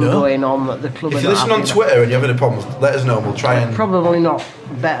something going on that the club. If you listen on Twitter and you have any problems, let us know and we'll try and. Probably not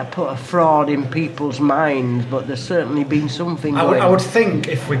better put a fraud in people's minds, but there's certainly been something going on. I would think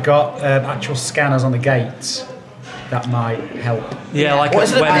if we got actual scanners on the gates, that might help. Yeah, like what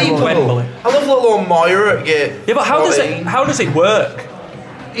is it at Wembley. I love little old Moira at gate. Yeah, but how does it work?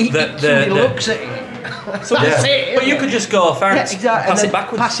 Somebody looks at it. So but you could just go pass it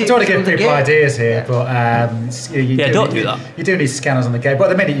backwards. I don't want to give people ideas here, but don't do that. You do need scanners on the gate, but at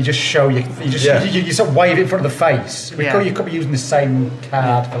the minute you just show you sort of wave it in front of the face. You could be using the same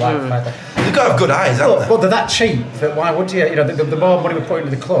card for like. They've got to have good eyes, haven't they? Well, they're that cheap that why would you? You know, the more money we put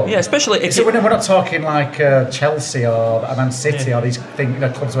into the club. Yeah, especially if we're not talking like Chelsea or Man City or these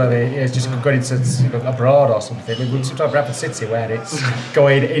clubs where it's just going into abroad or something. We're talking about Bradford City where it's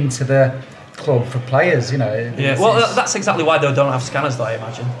going into the club for players, you know. That's exactly why they don't have scanners, though, I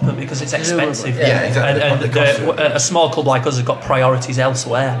imagine, because it's expensive. Yeah, exactly. And a small club like us has got priorities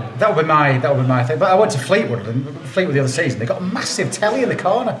elsewhere. That would be my thing. But I went to Fleetwood, and Fleetwood the other season, they got a massive telly in the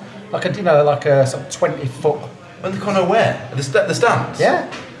corner, like a sort of 20-foot. In the corner where? The stands?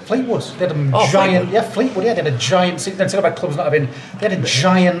 Yeah. Fleetwood. They had a giant. Fleetwood. Yeah, Fleetwood. Yeah, they had a giant. Then talk about clubs not having. They had a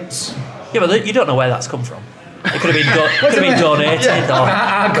giant. Yeah, but you don't know where that's come from. It could have been donated.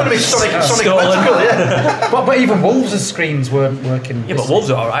 Could have been Sonic But even Wolves' screens weren't working. Yeah, but Wolves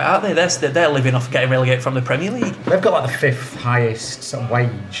are alright, aren't they? They're living off getting relegated from the Premier League. They've got like the 5th highest sort of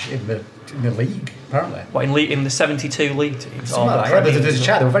wage in the league, apparently. What, in the 72 league teams? Something like that. There's a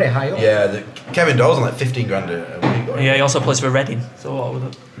chat, they were very high up. Yeah, Kevin Dole's on like 15 grand a week. Yeah, he also plays for Reading. So what with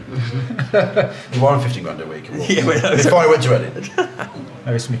it? He won 15 grand a week. Before he went to Reading.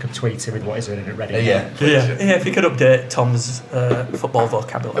 Maybe somebody could tweet him with what he's earning at Reading. Yeah, if you could update Tom's football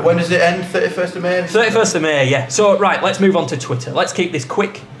vocabulary. When does it end? 31st of May? 31st of May, yeah. So, right, let's move on to Twitter. Let's keep this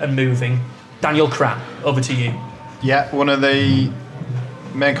quick and moving. Daniel Cran, over to you. Yeah, one of the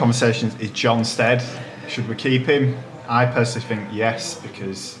main conversations is John Stead. Should we keep him? I personally think yes,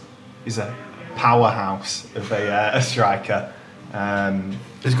 because he's a powerhouse of a striker.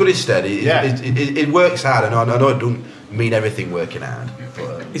 It's good instead. It works hard. I know it doesn't mean everything working hard.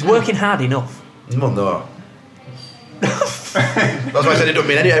 But he's working hard enough. Well, no. That's why I said it doesn't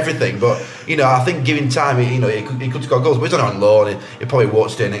mean everything. But I think given time, he could score goals. But he's not on loan. He probably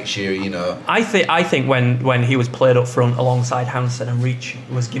won't stay next year. I think when he was played up front alongside Hansen and Reach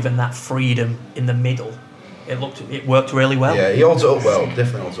was given that freedom in the middle, it worked really well. Yeah, he holds it up well,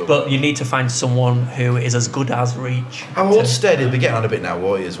 definitely holds it up. But you need to find someone who is as good as Reach. How old Stead? He'll be getting on a bit now,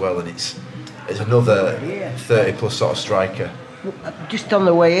 won't he, as well? And it's another 30 plus sort of striker. Just on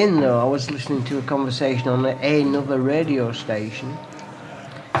the way in though, I was listening to a conversation on another radio station,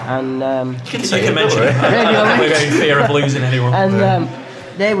 and you can mention it. We're in fear of losing anyone. And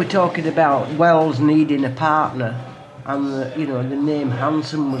they were talking about Wells needing a partner, and the name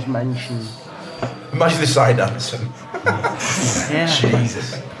Hansen was mentioned. Imagine the side Hansen. Yeah.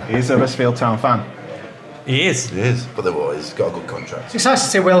 Jesus. He's a Westfield Town fan. He is, but he's got a good contract. It's nice to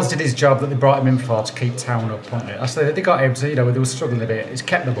see Wells did his job that they brought him in for to keep Town up, wasn't it? They got him, so they were struggling a bit. He's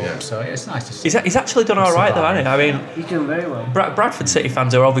kept them up, so it's nice to see. He's actually done all right, though, hasn't he? I mean, he's doing very well. Bradford City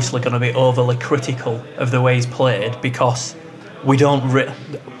fans are obviously going to be overly critical of the way he's played because we don't.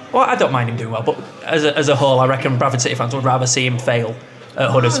 Well, I don't mind him doing well, but as a whole, I reckon Bradford City fans would rather see him fail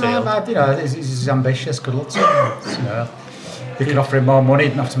at Huddersfield. He's ambitious. Good luck to him. You can offer him more money, he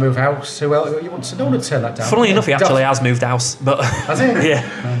didn't have to move house. No one would turn that down. Funnily enough, he actually has moved house, but has he? Yeah.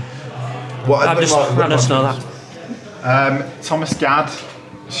 I just know that. Thomas Gadd,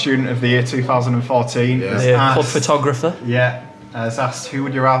 student of the year 2014, the club photographer. Yeah, has asked who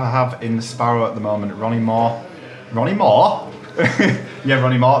would you rather have in the Sparrow at the moment, Ronnie Moore? Ronnie Moore? Yeah,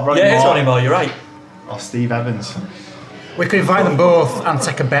 Ronnie Moore. It's Ronnie Moore. You're right. Or Steve Evans. We could invite them both and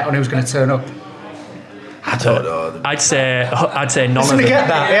take a bet on who's going to turn up. I don't know. I'd say none of them. Get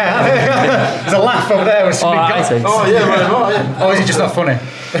that? Yeah. There's a laugh over there. With Ronnie Moore. Yeah. Or is it just not funny?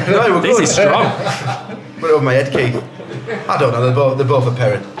 No, this is strong. Put it over my head, Keith. I don't know. They're both a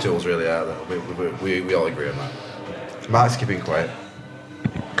pair of tools, really, are they? We all agree on that. Mark's keeping quiet.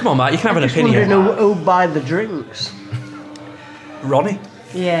 Come on, Mark, you can have an Just opinion. wondering who buy the drinks. Ronnie?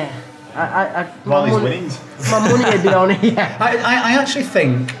 Yeah. Ronnie's winnings. My money would be on it. Yeah. I actually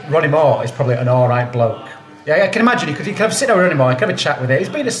think Ronnie Moore is probably an alright bloke. Yeah, I can imagine you could have sit down with Ronnie Moore, you could have a chat with him. He's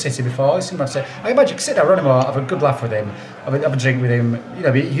been to City before, he's seen Man City. I imagine you could sit down with Ronnie Moore, have a good laugh with him, have a drink with him. You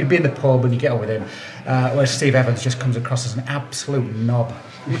know, you'd be in the pub and you get on with him. Whereas Steve Evans just comes across as an absolute knob.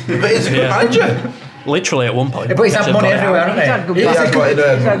 But he's a good manager. Literally at one point. Yeah, but he's had money everywhere, He's had hasn't good he?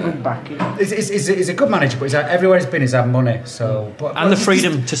 backing. He's had good backing. He's a good manager, but everywhere he's been, he's had money. So, and the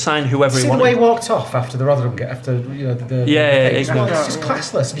freedom to sign whoever he see wanted. the way he walked off after the Rotherham after the it's just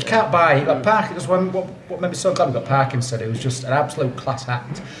classless. You can't buy. You got Park. It was what made me so glad we got Parkinson. It was just an absolute class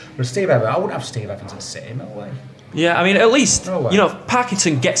act. Whereas Steve Evans, I wouldn't have Steve Evans at City. No way. Yeah, I mean, at least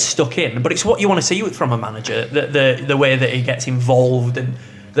Parkinson gets stuck in, but it's what you want to see from a manager. The way that he gets involved and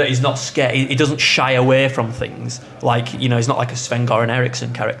that he's not scared. He doesn't shy away from things. Like, he's not like a Sven-Goran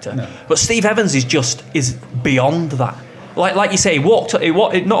Eriksson character. No. But Steve Evans is beyond that. Like you say, he walked.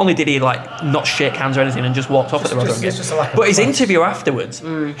 Not only did he not shake hands or anything and just walked off at the Rotherham game, but his interview afterwards,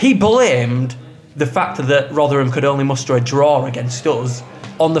 he blamed the fact that Rotherham could only muster a draw against us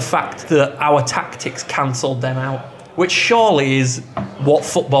on the fact that our tactics cancelled them out, which surely is what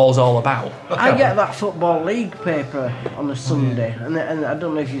football's all about. I get that Football League paper on a Sunday, and I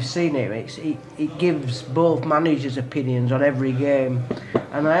don't know if you've seen it. It gives both managers' opinions on every game,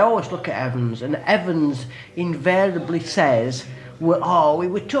 and I always look at Evans, and Evans invariably says, we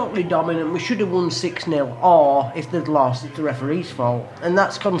were totally dominant, we should have won 6-0, or if they'd lost, it's the referee's fault, and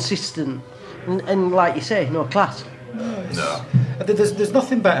that's consistent, and like you say, no class. No. There's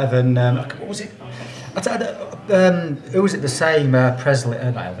nothing better than what was it? Who was it? The same Presley,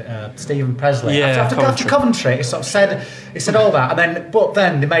 Stephen Presley. Yeah, after Coventry, he sort of said all that, but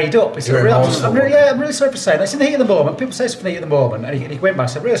then they made up. He said, I'm really sorry for saying that. It's in the heat of the moment. People say something in the heat of the moment, and he went back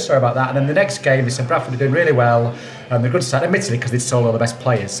and said, really sorry about that. And then the next game, he said, Bradford are doing really well. They're a good side, admittedly, because they'd sold all the best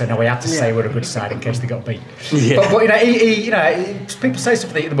players. So now we had to say we're a good side in case they got beat. Yeah. But people say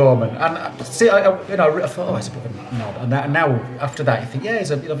something in the moment, and I thought, it's a bit of a knob. And now after that, you think,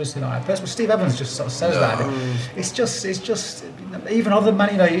 he's obviously not a person. But Steve Evans just sort of says that. It's just even other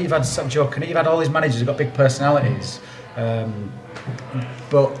you've had some joke, and you've had all these managers who've got big personalities,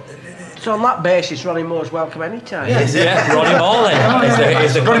 but. So on that basis, Ronnie Moore's welcome anytime. Yeah, Ronnie Moore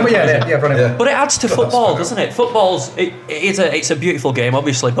then. Ronnie Moore. But it adds to football, doesn't it? Football's it's a beautiful game,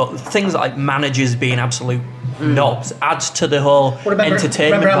 obviously, but things like managers being absolute knobs adds to the whole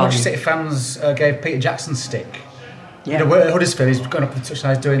entertainment. Remember how much City fans gave Peter Jackson stick? Yeah. Huddersfield, he's going up the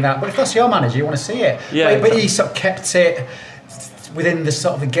touchline, he's doing that. But if that's your manager, you want to see it. Yeah, but he sort of kept it within the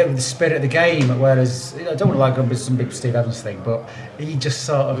sort of the spirit of the game. Whereas I don't want to some big Steve Evans thing, but he just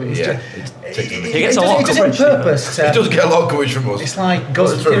sort of he gets a lot of coverage. He does get a lot of coverage from us. It's like you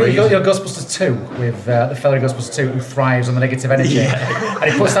got your Ghostbusters 2 with the fella in Ghostbusters 2 who thrives on the negative energy,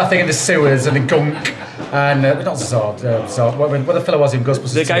 and he puts that thing in the sewers and the gunk. And not Zod, what the fella was in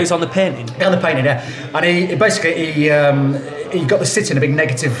Ghostbusters. The guy who's on the painting. On the painting, yeah. And he basically he got the city in a big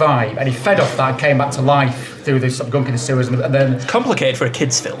negative vibe, and he fed off that and came back to life through the sort of gunk in the sewers, and then it's complicated for a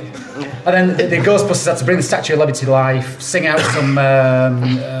kids' film. And then the Ghostbusters had to bring the Statue of Liberty to life, sing out some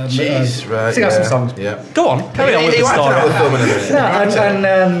some songs. Yeah. Go on, carry on with the story.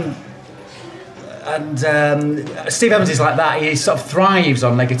 And Steve Evans is like that. He sort of thrives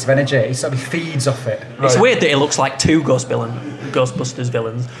on negative energy. He sort of feeds off it. It's weird that he looks like two Ghostbusters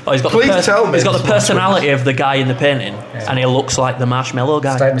villains. He's got he's got the personality of the guy in the painting, and he looks like the marshmallow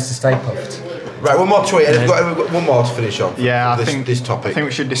guy. Mr. Stay Puft. Right, one more tweet. We've got one more to finish on. Yeah, this topic. I think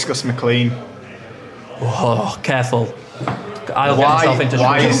we should discuss McLean. Oh, careful! I'll get myself into trouble.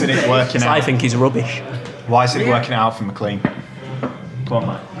 Why isn't it working out? I think he's rubbish. Why is it working out for McLean? Come on,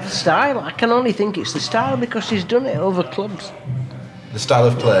 man. Style. I can only think it's the style because he's done it over clubs. The style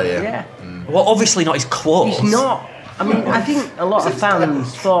of play, yeah. Well, obviously not his clothes. He's not. I mean, I think a lot of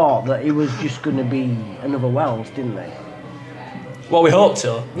fans thought that he was just going to be another Wells, didn't they? Well, we hope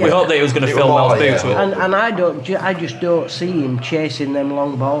so. Yeah. We hope that he was going to fill Wells' boots with. And I just don't see him chasing them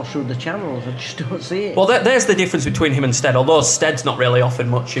long balls through the channels. I just don't see it. Well, there's the difference between him and Stead. Although Stead's not really offered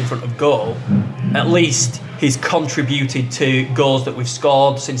much in front of goal, at least he's contributed to goals that we've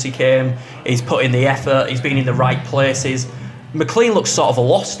scored since he came. He's put in the effort. He's been in the right places. McLean looks sort of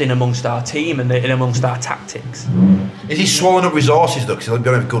lost in amongst our team and in amongst our tactics. Is he swallowing up resources though? Because he'll be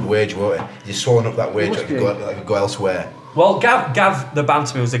on a good wage, won't he? He's swallowing up that wage that could go elsewhere. Well, Gav the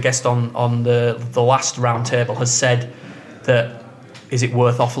Bantam, who was a guest on the last round table, has said that is it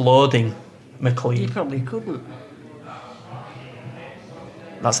worth offloading McLean? He probably couldn't.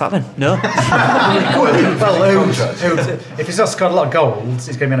 That's that then. No. If he's not scored a lot of goals,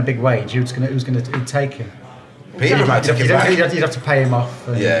 he's going to be on a big wage. Who's going to take him? Peter might take him back. You'd have to pay him off.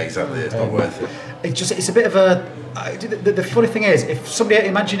 Yeah, exactly. It's not worth it. It's a bit of a. The funny thing is, if somebody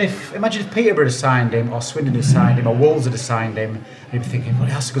imagine if Peterborough had signed him, or Swindon had signed him, or Wolves had signed him, and he'd be thinking, well,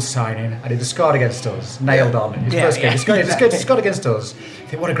 that's a good signing, and he'd have scored against us, nailed on his first game. He scored against us.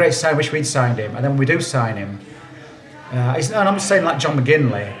 Think, what a great sign! Wish we'd signed him, and then when we do sign him. And I'm not saying like John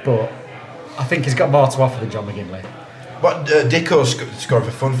McGinley, but I think he's got more to offer than John McGinley. But Dicko's scoring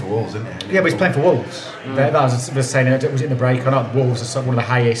for fun for Wolves, isn't he? Yeah, but he's playing for Wolves. That was saying, was it in the break or not? Wolves are one of the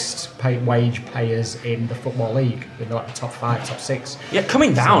highest wage payers in the Football League. They're like the top 5, top 6. Yeah,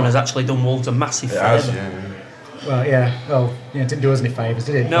 coming down has actually done Wolves a massive favour. Well, it didn't do us any favours,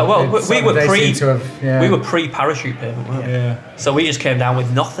 did it? No, well, we were pre-parachute payment, weren't we? Yeah. So we just came down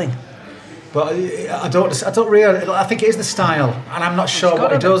with nothing. But I don't really. I think it is the style, and I'm not sure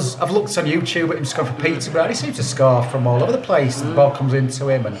what he does. I've looked on YouTube at him scoring for Peterborough, and he seems to score from all over the place. The ball comes into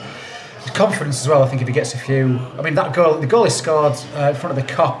him, and his confidence as well. I think if he gets a few, I mean, that goal, the goal he scored in front of the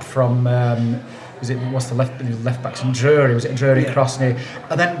Cop from. What's the left back's in Drury? Was it a Drury crossing?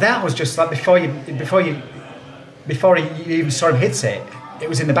 And then that was just like before you even saw him hit it. It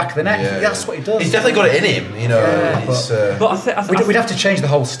was in the back of the net. Yeah, that's what he does. He's definitely got it in him, you know. Yeah, but we'd have to change the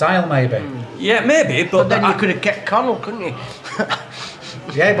whole style, maybe. Yeah, maybe. But then you could have kept Connell, couldn't you?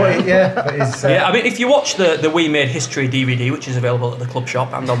 Yeah, I mean, if you watch the We Made History DVD, which is available at the club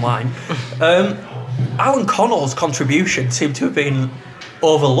shop and online, Alan Connell's contribution seemed to have been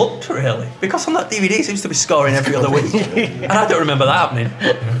overlooked, really, because on that DVD he seems to be scoring every other week, and I don't remember that happening.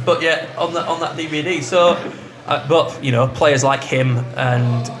 But yeah, on that DVD, so. But you know, players like him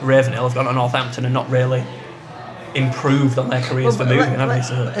and Ravenhill have gone to Northampton and not really improved on their careers for moving, have they?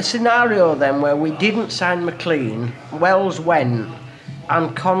 So. A scenario then where we didn't sign McLean, Wells went,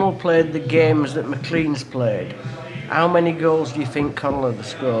 and Connell played the games that McLean's played. How many goals do you think Connell would have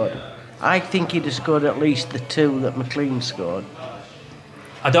scored? I think he'd have scored at least the 2 that McLean scored.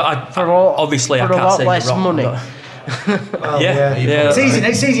 Obviously, I can't say for a lot less money.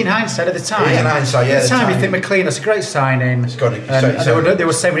 It's easy in hindsight. At the time, at the time you think McLean, that's a great signing. They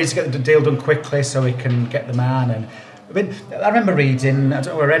were saying we need to get the deal done quickly so we can get the man. And I mean, I remember reading, I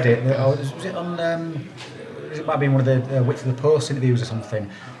don't know where I read it. Was it on? It might have been one of the Width of the Post interviews or something.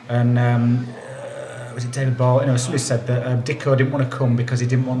 And was it David Ball? Somebody said that Dicko didn't want to come because he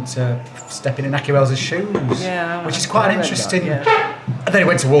didn't want to step in Naki Wells' shoes. Yeah, which is quite an interesting. And then he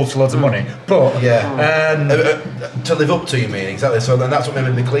went to Wolves for loads of money. But to live up to, you mean, exactly. So then that's what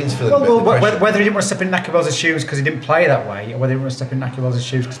maybe McLean's feeling. Whether he didn't want to step in Naki Wells' shoes because he didn't play that way, or whether he didn't want to step in Naki Wells'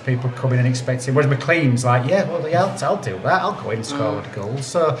 shoes because people come in and expect him. Whereas McLean's like, I'll do that. I'll go in and score with goals.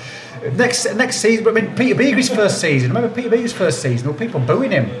 So next season, I mean, Peter Beagrie's first season. Remember Peter Beagrie's first season? There were people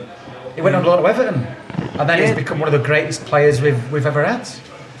booing him. He went on loan to Everton, and then he's become one of the greatest players we've ever had.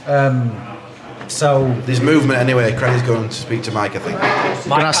 So there's movement anyway. Craig's going to speak to Mike, I think.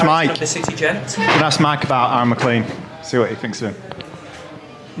 Can I ask Mike? The City Gent. Can I ask Mike about Aaron McLean? See what he thinks of him.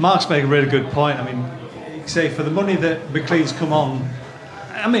 Mark's making a really good point. I mean, you say for the money that McLean's come on,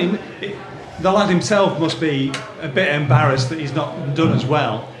 I mean, the lad himself must be a bit embarrassed that he's not done as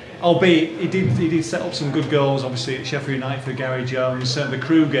well. Albeit he did set up some good goals, obviously at Sheffield United for Gary Jones, certainly the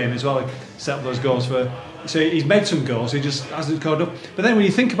Crew game as well. He set up those goals for. So he's made some goals. He just hasn't scored up. But then when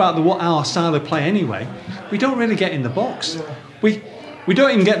you think about what our style of play anyway, we don't really get in the box. We don't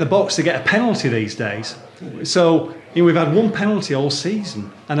even get in the box to get a penalty these days. So we've had 1 penalty all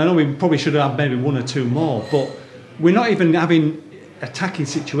season, and I know we probably should have had maybe 1 or 2 more. But we're not even having attacking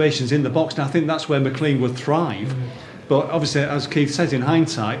situations in the box. And I think that's where McLean would thrive. But obviously, as Keith says, in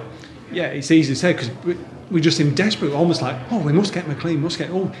hindsight, it's easy to say because we're just in desperate, almost like, we must get McLean, he's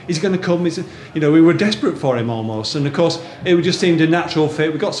going to come. We were desperate for him almost. And of course, it would just seemed a natural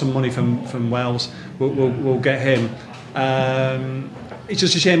fit. We got some money from Wells, we'll get him. It's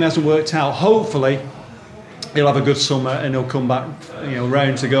just a shame it hasn't worked out. Hopefully, he'll have a good summer and he'll come back,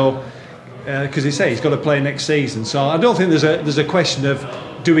 round to go. Because he's got to play next season. So I don't think there's a question of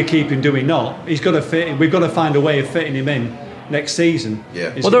do we keep him, do we not? He's got to fit in. We've got to find a way of fitting him in next season.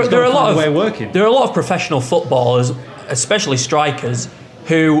 Yeah. Well, there are a lot of professional footballers, especially strikers,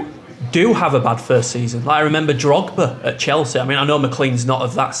 who do have a bad first season. Like I remember Drogba at Chelsea. I mean, I know McLean's not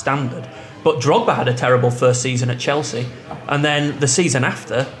of that standard, but Drogba had a terrible first season at Chelsea, and then the season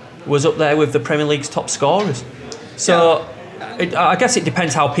after was up there with the Premier League's top scorers. So I guess it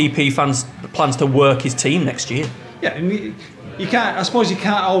depends how PP plans to work his team next year. Yeah, and you can't. I suppose you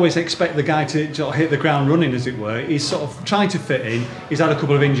can't always expect the guy to sort of hit the ground running, as it were. He's sort of trying to fit in. He's had a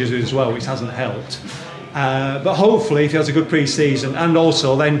couple of injuries as well, which hasn't helped. But hopefully, if he has a good pre-season, and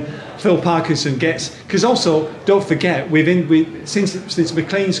also then Phil Parkinson gets, because also don't forget since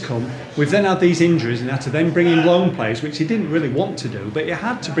McLean's come, we've then had these injuries and had to then bring in loan players, which he didn't really want to do, but he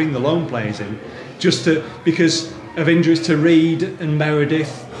had to bring the loan players in because of injuries to Reid and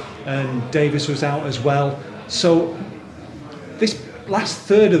Meredith, and Davis was out as well. So this last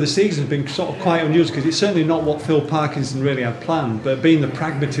third of the season has been sort of quite unusual, because it's certainly not what Phil Parkinson really had planned, but being the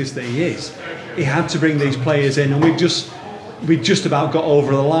pragmatist that he is, he had to bring these players in, and we just about got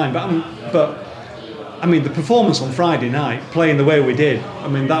over the line. But I mean, the performance on Friday night, playing the way we did, I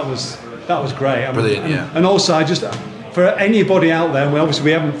mean, that was great. Brilliant, and also, for anybody out there,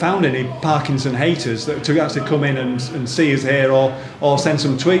 we haven't found any Parkinson haters to actually come in and see us here or send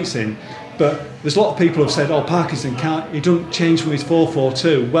some tweets in. But there's a lot of people have said, Parkinson he doesn't change from his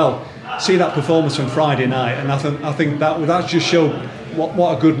 4-4-2. Well, see that performance from Friday night, and I think that just showed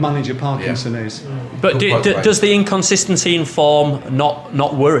what a good manager Parkinson is. But does the inconsistency in form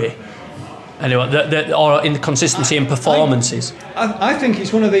not worry? Anyway, or inconsistency in performances? I think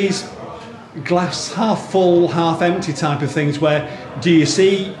it's one of these glass half full, half empty type of things where do you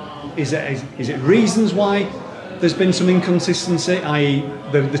see, is it reasons why there's been some inconsistency, i.e.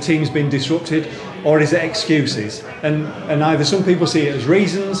 the team's been disrupted, or is it excuses? And either some people see it as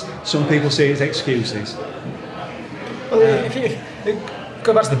reasons, some people see it as excuses. Well, if you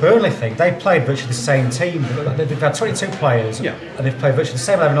go back to the Burnley thing, they've played virtually the same team. They've had 22 players, and they've played virtually the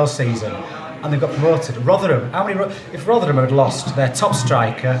same 11 all season, and they've got promoted. Rotherham, if Rotherham had lost their top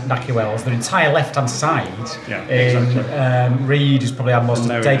striker, Naki Wells, their entire left-hand side, Reid is probably our most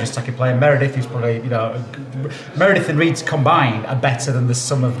dangerous attacking player. Meredith is probably, Meredith and Reid combined are better than the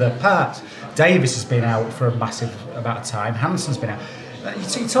sum of their parts. Davis has been out for a massive amount of time. Hansen's been out.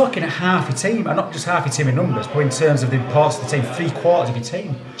 You're talking at half your team, and not just half your team in numbers, but in terms of the importance of the team, 3/4 of your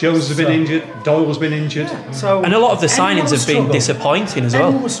team. Jones has been injured, Doyle's been injured. So and a lot of the signings have been disappointing as well.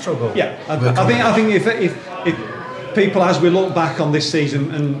 Everyone will struggle. Yeah, I think if people, as we look back on this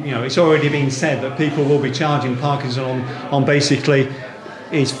season, and it's already been said that people will be charging Parkinson on basically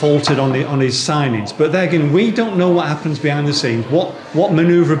he's faltered on his signings. But there again, we don't know what happens behind the scenes, what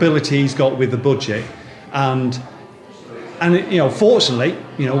manoeuvrability he's got with the budget, and fortunately,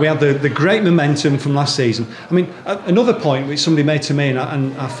 we had the great momentum from last season. I mean, another point which somebody made to me, and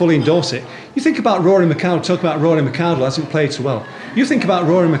I fully endorse it. You think about Rory McArdle. Talk about Rory McArdle hasn't played so well. You think about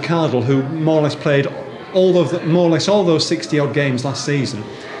Rory McArdle, who more or less played all those 60 odd games last season.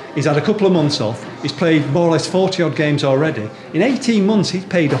 He's had a couple of months off. He's played more or less 40 odd games already. In 18 months, he's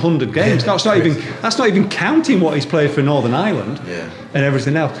played 100 games. That's not even counting what he's played for Northern Ireland and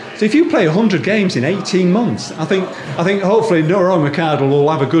everything else. So if you play 100 games in 18 months, I think hopefully Rory McArdle will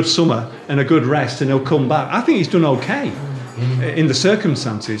have a good summer and a good rest, and he'll come back. I think he's done okay in the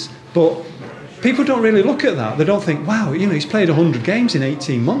circumstances, but people don't really look at that. They don't think, wow, he's played 100 games in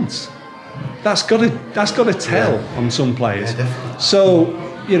 18 months. That's got to tell on some players. So.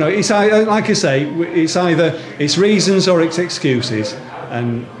 It's like I say, it's reasons or it's excuses.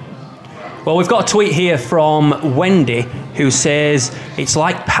 And well, we've got a tweet here from Wendy who says it's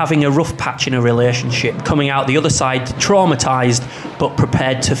like having a rough patch in a relationship, coming out the other side traumatised but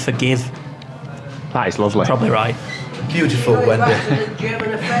prepared to forgive. That is lovely. Probably right. Beautiful, Wendy.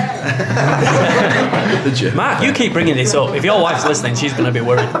 Mark, you keep bringing this up. If your wife's listening, she's going to be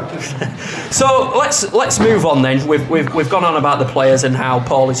worried. So let's move on then. We've gone on about the players and how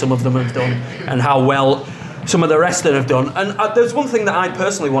poorly some of them have done and how well some of the rest of them have done. And there's one thing that I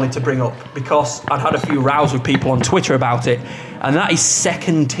personally wanted to bring up, because I'd had a few rows with people on Twitter about it, and that is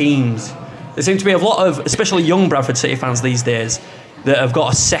second teams. There seems to be a lot of, especially young Bradford City fans these days, that have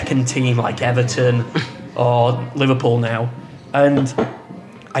got a second team like Everton or Liverpool now. And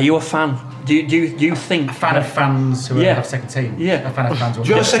are you a fan? Do you think a fan of fans who have second team? Yeah, a fan of fans who do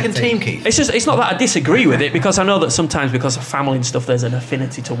you have a second team, Keith? It's not that I disagree with it, because I know that sometimes because of family and stuff, there's an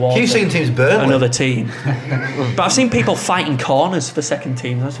affinity towards second team's Burnley. Another team. But I've seen people fighting corners for second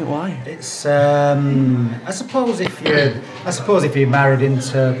teams. I think why? It's I suppose if you're married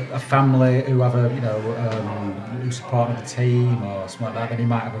into a family who have who support the team or something like that, then you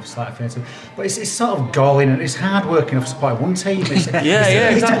might have a slight affinity. But it's sort of galling, and it's hard work enough to support one team. Exactly.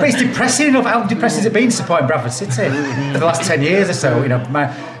 It's depressing enough. How depressing has it been supporting Bradford City for the last 10 years or so?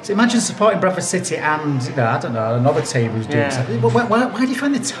 So imagine supporting Bradford City and I don't know, another team who's doing something. Why do you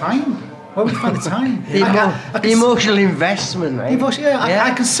find the time? Where would you find the time? The emotional investment, right?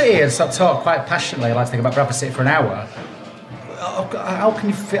 I can sit here and talk quite passionately. I like to think about Bradford City for an hour. How can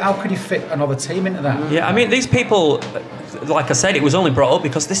you fit another team into that? Yeah, I mean, these people like I said, it was only brought up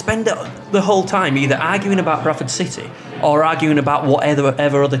because they spend the whole time either arguing about Bradford City or arguing about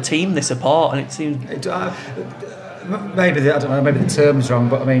whatever other team they support, and it seems maybe I don't know, maybe the term's wrong,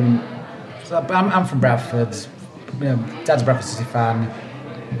 but I mean, I'm from Bradford. Dad's a Bradford City fan,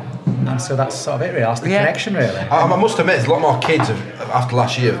 and so that's sort of it, really. That's the connection, really. I must admit, there's a lot more kids after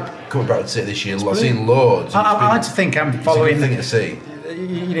last year come to Bradford City this year. I've seen loads. I like to think I'm following. It's a good thing to see.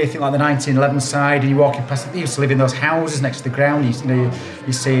 You think like the 1911 side, and you're walking past. They used to live in those houses next to the ground.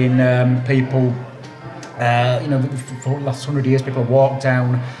 You're seeing people. For the last 100 years, people have walked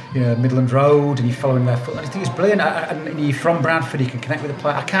down Midland Road, and you're following their foot. I think it's brilliant. And you're from Bradford, you can connect with the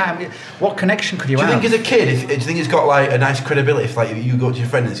player. What connection could you have? Do you think as a kid, do you think it's got like a nice credibility if like you go to your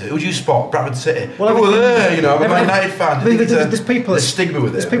friend and say, "Who do you spot? Bradford City." Well, I'm a Man United fan. There's people. There's stigma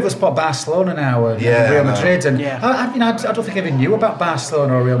with it. There's people that spot Barcelona now and Real Madrid, and I don't think I even knew about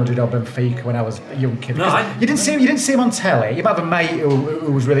Barcelona or Real Madrid or Benfica when I was a young kid. You didn't see him on telly. You might have a mate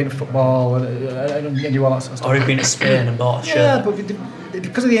who was really into football and knew all that sort of stuff. Or he'd been to Spain and bought a shirt. Yeah, but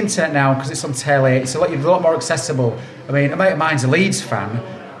because of the internet now, because it's on telly, it's a lot more accessible. I mean, a mate of mine's a Leeds fan,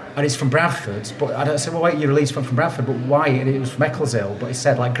 and he's from Bradford. But I said, well, wait, you're a Leeds fan from Bradford, but why? And it was from Eccleshill. But he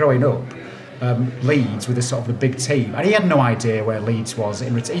said, like, growing up, Leeds were the sort of the big team, and he had no idea where Leeds was.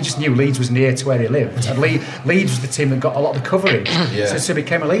 He just knew Leeds was near to where he lived, and Leeds was the team that got a lot of the coverage. So he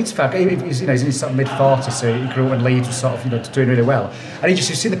became a Leeds fan. He's in his sort of mid-40s, so he grew up when Leeds was sort of doing really well. And he just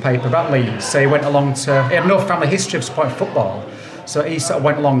used to see the paper about Leeds, so he went along to. He had no family history of supporting football, so he sort of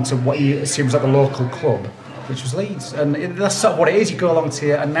went along to what he assumes like the local club, which was Leeds, and that's sort of what it is. You go along to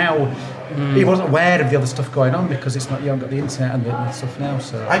it, and now he wasn't aware of the other stuff going on because you haven't got the internet and the stuff now.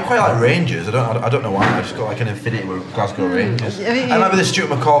 So I quite like Rangers. I don't know why. I just got like an affinity with Glasgow Rangers. I like the Stuart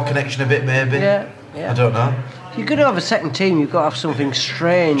McCall connection a bit, maybe. Yeah. I don't know. You've got to have a second team. You've got to have something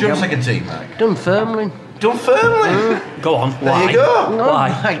strange. Do you have a second team, Mike? Dunfermline. Go on. There Why? you go. No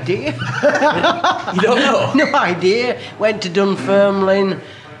idea. You don't know? No idea. Went to Dunfermline.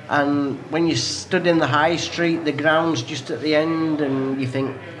 And when you stood in the high street, the ground's just at the end, and you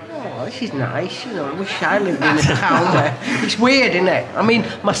think, oh, this is nice, I wish I lived in a town where... It's weird, isn't it? I mean,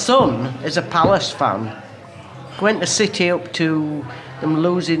 my son is a Palace fan. Went to City up to them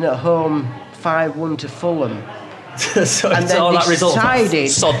losing at home 5-1 to Fulham. And then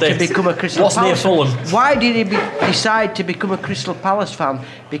decided to become a Crystal Palace near Fulham? Why did he decide to become a Crystal Palace fan?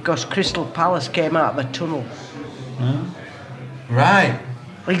 Because Crystal Palace came out of the tunnel. Right.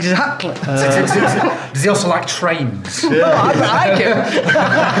 Exactly. Does he also like trains? I do.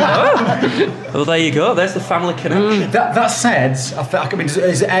 Well, there you go. There's the family connection. That said, is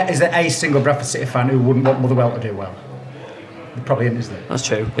there a single Bradford City fan who wouldn't want Motherwell to do well? There probably isn't, is there? That's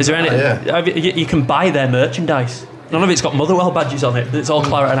true. Is there any? You can buy their merchandise. None of it's got Motherwell badges on it. It's all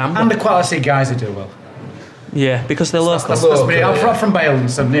claret and amber. And the quality guys who do well. Yeah, because they're local. I'm from Bayonne,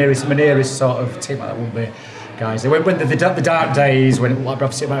 so my nearest sort of team like that wouldn't be guys. When the dark days when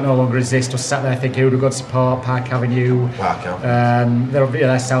Bradford City might no longer exist, was sat there thinking who would go to support Park Avenue.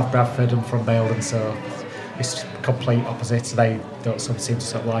 They're South Bradford and from Bayonne, so it's complete opposites. They don't seem to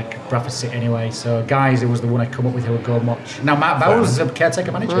sort of like Bradford City anyway. So guys, it was the one I come up with who would go much. Now Matt Bowers is a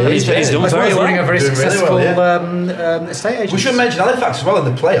caretaker manager. He's done very well. Running a very successful estate agency. We should mention Halifax as well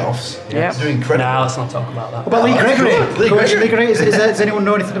in the playoffs. Yeah, doing incredible. No, let's not talk about that. What about Lee Gregory? Lee Gregory. Does anyone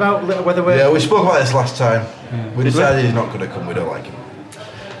know anything about whether we're? Yeah, we spoke about this last time. We decided he's not going to come. We don't like him.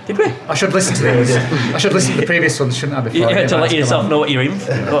 Did we? I should listen to these. I should listen to the previous ones, shouldn't I? Before to let yourself know what you're in,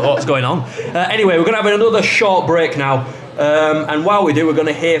 what's going on. Anyway, we're going to have another short break now. And while we do, we're going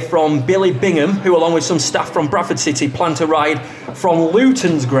to hear from Billy Bingham, who, along with some staff from Bradford City, plan to ride from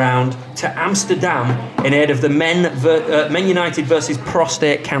Luton's ground to Amsterdam in aid of the Men United versus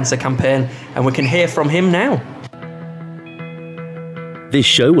Prostate Cancer campaign. And we can hear from him now. This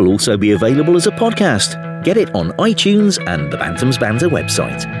show will also be available as a podcast. Get it on iTunes and the Bantams Banter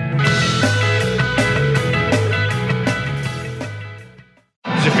website.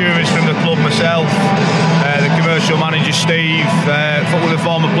 There's a few of us from the club myself, the commercial manager Steve, with the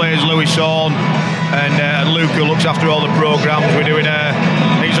former players Louis Horn and Luke, who looks after all the programmes. We're doing a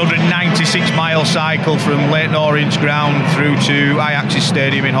 196-mile cycle from Leyton Orient ground through to Ajax's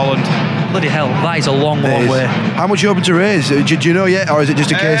stadium in Holland. Bloody hell, that is a long way. How much are you hoping to raise? Do you know yet, or is it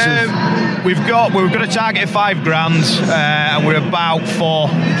just a case of? We've got a target of $5,000, and we're about 4,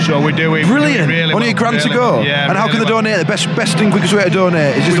 so we're doing brilliant. Really only well, $1,000 to go. Yeah, and how can they donate? The best and quickest way to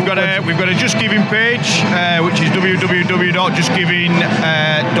donate is we've got a Just Giving page, which is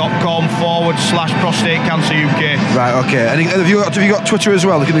www.justgiving.com/prostate cancer UK. Right. Okay. And have you got Twitter as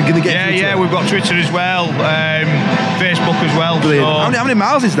well? Can they get we've got Twitter as well, Facebook as well. Brilliant. So how many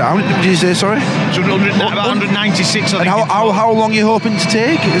miles is that? say, sorry? It's about 196, I think. And how long are you hoping to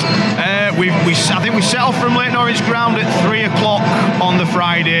take? I think we set off from Lake Norwich Ground at 3 o'clock on the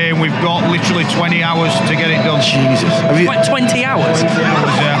Friday, and we've got literally 20 hours to get it done. Jesus. Have you, 20 hours? 20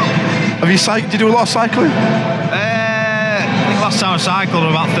 hours, yeah. Have you do you do a lot of cycling? I think last time I cycled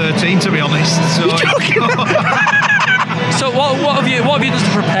was about 13, to be honest. So, You're joking? So what have you done to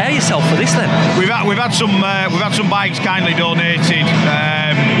prepare yourself for this then? We've had some bikes kindly donated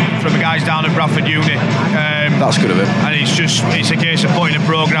from the guys down at Bradford Uni. That's good of him. And it's a case of putting a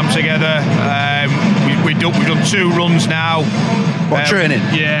programme together. We've done 2 runs now. What, training?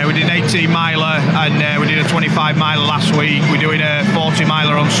 Yeah, we did an 18 miler and we did a 25 miler last week. We're doing a 40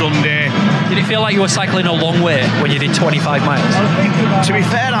 miler on Sunday. Did it feel like you were cycling a long way when you did 25 miles? To be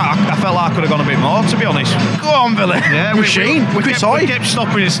fair, I felt like I could have gone a bit more, to be honest. Go on, Billy. Yeah, we kept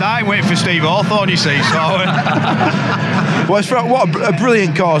stopping and starting, waiting for Steve Hawthorne, you see. So, what a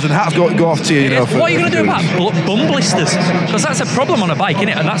brilliant cause, and hats go off to you. What are you going to do about bum blisters? Because that's a problem on a bike, isn't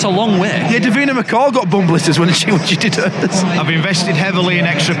it? And that's a long way. Yeah, Davina McCall got bum blisters when she did hers. I've invested heavily in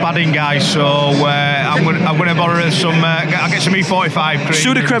extra padding, guys. So I'm going to borrow some. I'll get some E45 cream.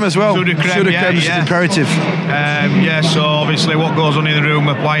 Sudocrem as well. Sudocrem is imperative. So obviously, what goes on in the room,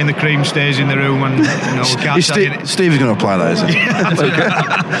 applying the cream stays in the room, and we can't. Steve's going to apply that, isn't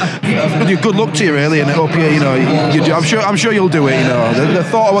he? Good luck to you, really, and I hope I'm sure you'll do it. The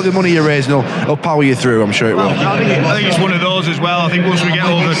thought about the money you're raising will power you through. I'm sure it will. I think it's one of those as well. I think once we get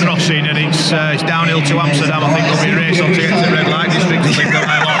over the crossing and it's downhill to Amsterdam, I think there'll be a race on to get to the red light district. I think there'll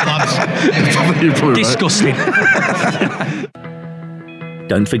be a lot of lads. Disgusting.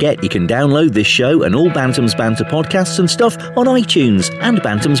 Don't forget you can download this show and all Bantam's Banter podcasts and stuff on iTunes and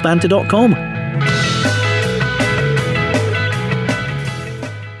bantamsbanter.com.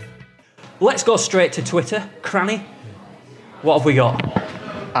 Let's go straight to Twitter. Cranny, what have we got?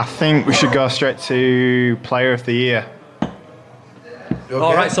 I think we should go straight to Player of the Year. Okay.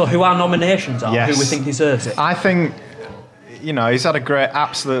 All right, so who our nominations are, who we think deserves it? I think, he's had a great,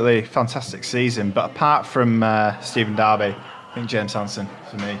 absolutely fantastic season, but apart from Stephen Darby, I think James Hansen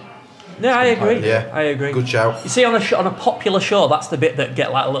for me. No, I agree. Yeah, I agree. Good shout. You see, on a popular show, that's the bit that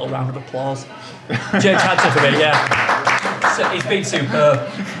get like a little round of applause. James Hansen for me, yeah. So he's been superb.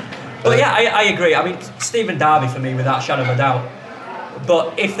 But yeah, I agree. I mean, Stephen Darby for me, without a shadow of a doubt.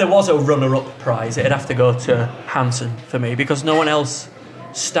 But if there was a runner-up prize, it'd have to go to Hansen for me, because no one else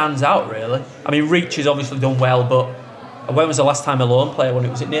stands out, really. I mean, Reach has obviously done well, but when was the last time a lone player won it?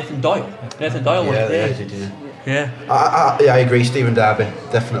 Was it Nathan Doyle? Nathan Doyle won it. Yeah. I agree. Stephen Darby,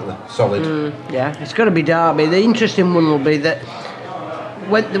 definitely solid. Yeah, it's got to be Darby. The interesting one will be that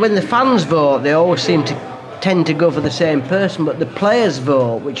when the fans vote, they always seem to tend to go for the same person, but the players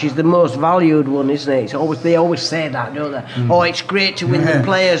vote, which is the most valued one, isn't it? They always say that, don't they? Oh, it's great to win the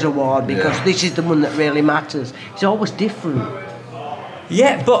players award because this is the one that really matters. It's always different.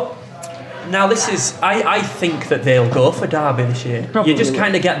 Yeah, but now this is. I think that they'll go for Derby this year. Probably. You just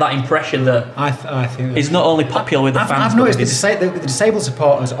kind of get that impression that I think he's not only popular with the fans. I've noticed the disabled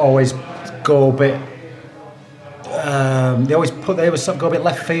supporters always go a bit. They always sort of go a bit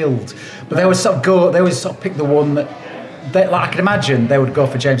left field, but they always sort of pick the one that. Like I can imagine they would go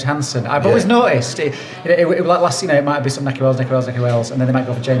for James Hansen. I've always noticed it like last, it might be some Nicky Wells, and then they might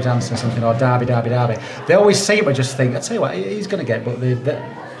go for James Hansen or something, or Derby. They always seem to just think, I tell you what, he's going to get. But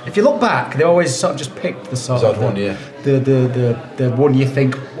if you look back, they always sort of just pick the sort of one, the one you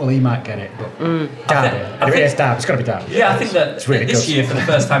think, well, he might get it. But Derby, it's Derby. It's got to be Derby. Yeah, I think that really this year, for the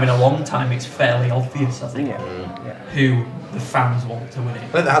first time in a long time, it's fairly obvious. I think who the fans want to win it. I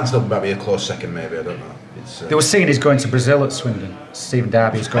think the Hansen might be a close second, maybe. I don't know. They were saying he's going to Brazil at Swindon. Stephen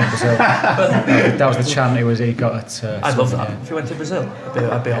Darby is going to Brazil. That was the chant he got at. I'd love that. If he went to Brazil,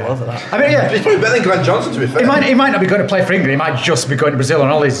 I'd be all over that. I mean, yeah, he's probably better than Glenn Johnson, to be fair. He might not be going to play for England. He might just be going to Brazil on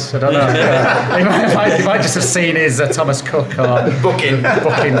holidays. I don't know. He might just have seen his Thomas Cook or booking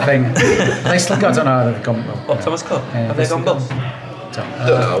thing. They still got. I don't know. They've gone. What, Thomas Cook? Have they gone bust? I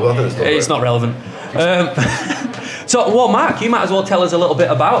don't know. It's not relevant. So, Mark, you might as well tell us a little bit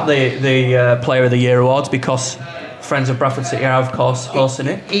about the Player of the Year awards, because Friends of Bradford City are, of course, hosting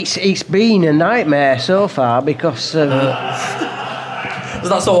it. It's been a nightmare so far because. That's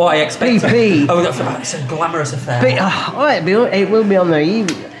not what I expected. PP. It's a glamorous affair. It will be on the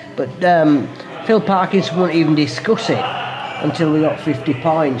evening, but Phil Parkinson won't even discuss it until we got 50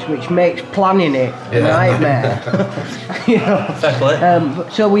 points, which makes planning it a nightmare. Fair play.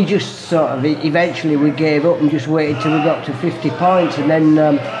 So we just sort of eventually we gave up and just waited till we got to 50 points, and then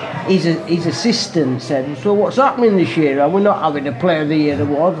his assistant said, "So what's happening this year? Are we not having a Player of the Year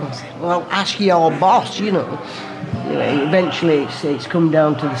award?" I said, "Well, ask your boss, you know." Eventually, it's come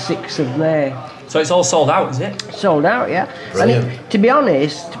down to the 6th of May. So it's all sold out, is it? Sold out, yeah. Brilliant. And to be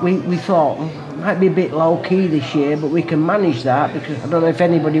honest, we thought it might be a bit low key this year, but we can manage that because I don't know if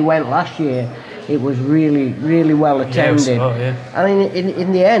anybody went last year. It was really, really well attended. And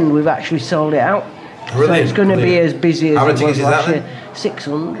in the end, we've actually sold it out. Brilliant. So it's going to be as busy as How it many was tickets is last that year.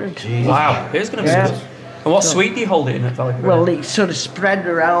 600. Jesus. Wow, it's going to be good. And what suite do you hold it in at Valley Parade? Well, it's sort of spread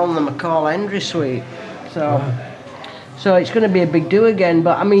around the McCall Hendry suite. So it's going to be a big do again.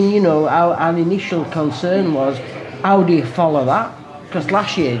 But I mean, you know, our initial concern was, how do you follow that? Because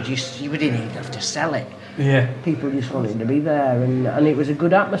last year, we didn't even have to sell it. Yeah. People just wanted to be there, and it was a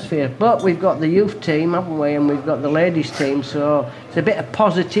good atmosphere. But we've got the youth team, haven't we? And we've got the ladies team, so it's a bit of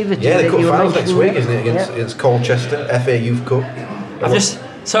positivity. Yeah, the that cup you were finals next mentioning week, isn't it? Against Colchester, FA Youth Cup. I've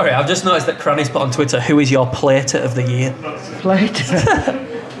just noticed that Cranny's put on Twitter, who is your plater of the year? Plater?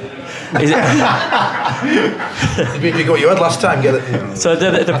 Is it? You got what you had last time. Get it. So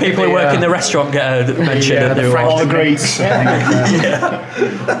the people who work in the restaurant get a mention of the Frank award? the Greats.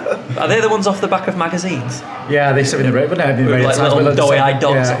 Are they the ones off the back of magazines? Yeah, they sit in the room, but no, Like little doughy-eyed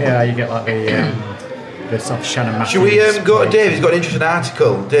dogs. Yeah, you get like the sort of Shannon Matthews. Should we go to Dave? He's got an interesting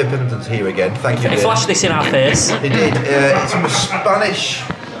article. Dave Pemberton's here again. Thank you, He Dave. flashed this in our face. He did. It's from a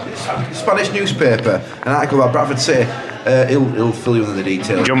Spanish newspaper, an article about Bradford City. He'll fill you in the details.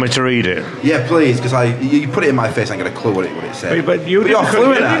 Do you want me to read it? Yeah, please, because you put it in my face, I ain't got a clue what it said. But you're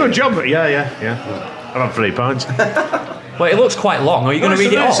fluent. You did a good job. Yeah. I've had 3 points. Well, it looks quite long. Are you going to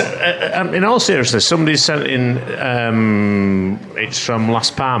read it all? In all seriousness, somebody sent in. It's from Las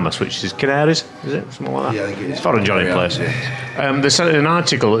Palmas, which is Canaries, is it? Something like that. Yeah, I think it is. It's foreign Johnny place. They sent in an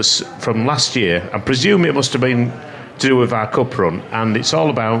article that's from last year. I presume it must have been to do with our cup run, and it's all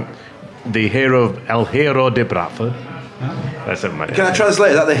about the hero, El Hero de Bradford. That's it, mate. Can I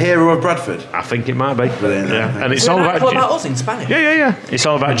translate that? The hero of Bradford? I think it might be. Brilliant. Yeah. And it's Is all there an about. article about us in Spanish? Yeah. It's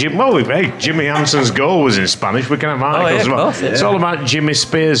all about Jim. Well, Jimmy Hanson's goal was in Spanish. We can have articles of about. course, yeah. It's all about Jimmy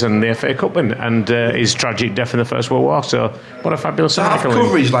Spears and the FA Cup and his tragic death in the First World War. So what a fabulous To have article!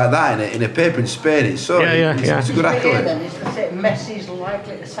 coverage like that in a paper in Spain, it's so. It's a good accolade. Then is it Messi's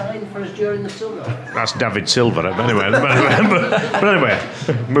likely to sign for us during the summer? That's David Silva. But anyway,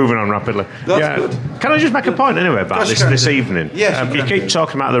 moving on rapidly. That's good. Can I just make a point anyway about this evening? Yes, you keep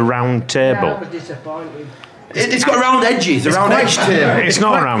talking about the round table. I was disappointed. It's got round edges, a round edge table. It's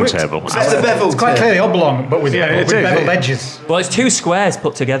not a round table. That's the bevel. It's quite clearly oblong, but with beveled edges. Well, it's 2 squares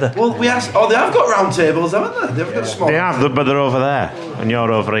put together. Well, they have got round tables, haven't they? They've got small. They have, but they're over there, and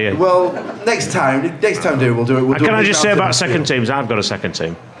you're over here. Well, next time, Dave, we'll do it. Can I just say about second teams? I've got a second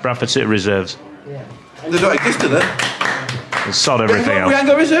team. Bradford City Reserves. They don't exist, do they? Sod everything else. We ain't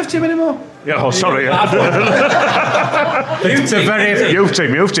got a reserve team anymore. Yeah, sorry. It's a very Youth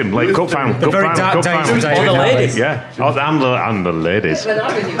team, like cup final. the very dark days of David All the Hartley. ladies. Yeah, and the ladies.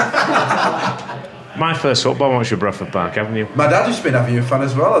 My first football match with Bradford Park Avenue. My dad used to be an Avenue fan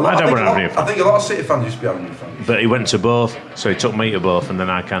as well. My dad was an Avenue fan. I think a lot of City fans used to be Avenue fans. But he went to both, so he took me to both, and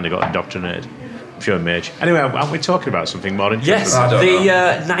then I kind of got indoctrinated. Showing me age. Anyway, aren't we talking about something more interesting? Yes,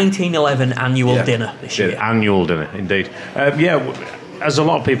 the 1911 annual dinner this year. The annual dinner, indeed. As a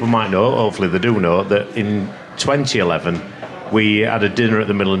lot of people might know, hopefully they do know, that in 2011 we had a dinner at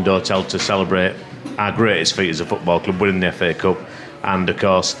the Midland Hotel to celebrate our greatest feat as a football club, winning the FA Cup, and of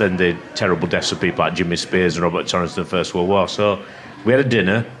course then the terrible deaths of people like Jimmy Spears and Robert Torrance in the First World War. So we had a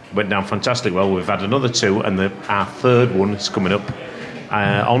dinner, went down fantastic well. We've had another 2, and our third one is coming up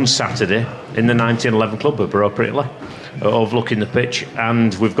on Saturday in the 1911 Club appropriately, overlooking the pitch,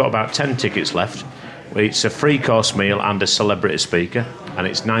 and we've got about 10 tickets left. It's a 3-course meal and a celebrity speaker, and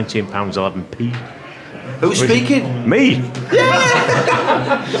it's £19.11p. Who's speaking? Me.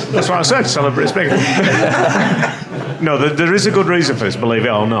 Yeah. That's what I said, celebrity speaker. No, there is a good reason for this, believe it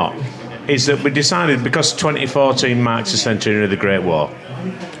or not. Is that we decided, because 2014 marks the centenary of the Great War,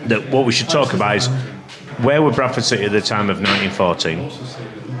 that what we should talk about is where were Bradford City at the time of 1914,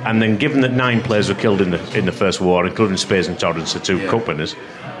 and then given that 9 players were killed in the First War, including Spears and Torrance, the 2 cup winners,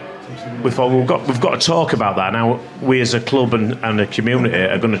 we thought we've got to talk about that. Now we as a club and a community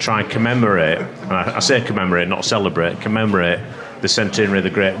are going to try and commemorate, and I say commemorate, not celebrate, commemorate the centenary of the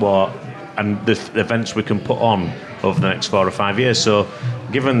Great War and the events we can put on over the next 4 or 5 years. So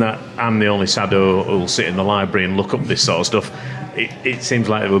given that I'm the only sado who'll sit in the library and look up this sort of stuff, it seems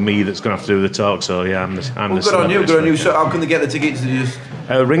like it was me that's going to have to do the talk. So yeah, I'm the Good on you. So how can they get the tickets?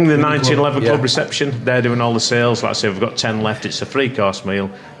 Ring the 1911 Club Yeah. reception. They're doing all the sales. Like I say, we've got 10 left. It's a 3-course meal.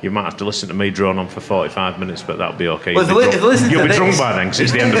 You might have to listen to me drone on for 45 minutes, but that'll be okay. Well, You'll be drunk by then because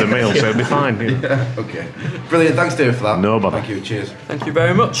it's the end of the meal, so it'll be fine. Yeah, okay. Brilliant. Thanks, David, for that. No bother. Thank you. Cheers. Thank you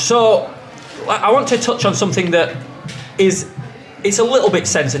very much. So, I want to touch on something that it's a little bit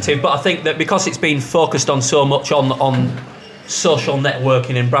sensitive, but I think that because it's been focused on so much on social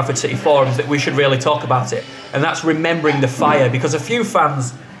networking in Bradford City forums, that we should really talk about it, and that's remembering the fire, because a few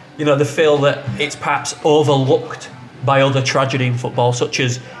fans, they feel that it's perhaps overlooked by other tragedy in football, such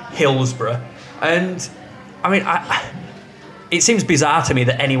as Hillsborough. And I mean, it seems bizarre to me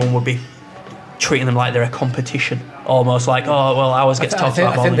that anyone would be treating them like they're a competition, almost like, oh well, ours gets talked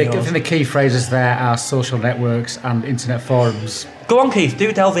about more than yours. I think the key phrases there are social networks and internet forums. Go on, Keith,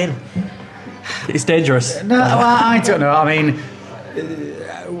 do delve in. It's dangerous. No, well, I don't know. I mean,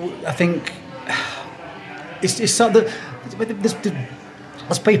 I think it's sort of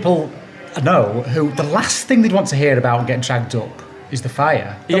there's people I know who the last thing they'd want to hear about getting dragged up is the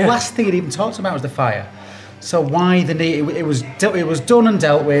fire. The last thing it even talks about was the fire. So why the need? It was done and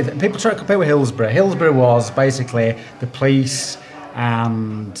dealt with. And people try to compare with Hillsborough. Hillsborough was basically the police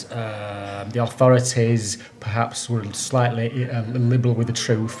and the authorities perhaps were slightly liberal with the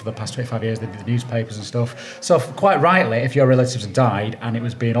truth for the past 25 years. They did the newspapers and stuff. So quite rightly, if your relatives had died and it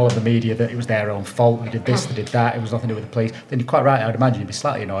was being all over the media that it was their own fault, they did this, they did that, it was nothing to do with the police, then you're quite right, I'd imagine you'd be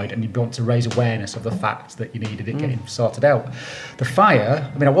slightly annoyed and you'd want to raise awareness of the fact that you needed it getting sorted out. The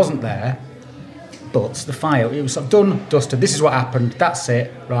fire, I mean, I wasn't there, but the fire, it was sort of done, dusted, this is what happened, that's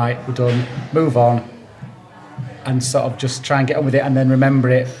it, right, we're done, move on, and sort of just try and get on with it and then remember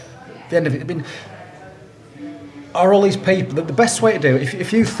it. At the end of it, I mean, are all these people, the best way to do it,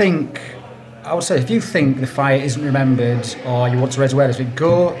 if you think, I would say, if you think the fire isn't remembered or you want to raise awareness,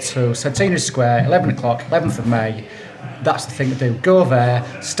 go to Centenary Square, 11 o'clock, 11th of May, that's the thing to do. Go there,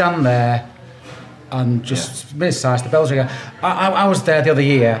 stand there, and just mid-size, the bells ring. I was there the other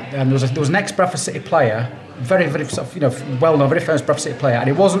year, and there was an ex-Bradford City player, very, very sort of, well-known, very famous Bradford City player, and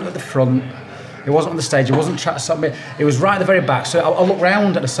he wasn't at the front, it wasn't on the stage, it wasn't trying to stop me, it was right at the very back. So I looked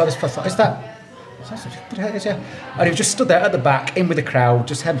round and I saw this, I thought, is that yeah? And he was just stood there at the back, in with the crowd,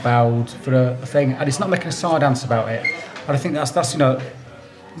 just head bowed for a thing, and he's not making a sore dance about it. And I think that's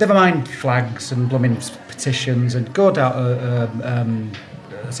never mind flags and blooming petitions, and go down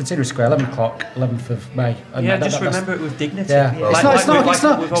Centenary Square, 11 o'clock, 11th of May. And remember it with dignity. Yeah. It's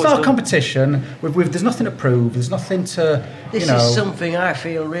not a competition. There's nothing to prove. There's nothing to. This is something I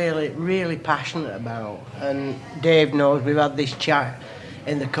feel really, really passionate about. And Dave knows we've had this chat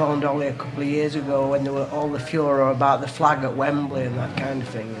in the Corndolly a couple of years ago when there were all the furor about the flag at Wembley and that kind of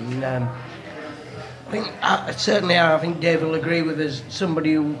thing. And I think Dave will agree with us.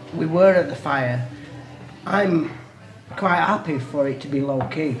 Somebody who we were at the fire. I'm quite happy for it to be low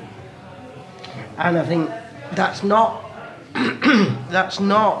key, and I think that's not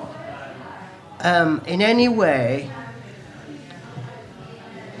in any way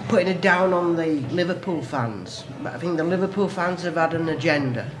putting it down on the Liverpool fans. But I think the Liverpool fans have had an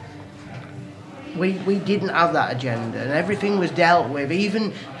agenda. We didn't have that agenda, and everything was dealt with.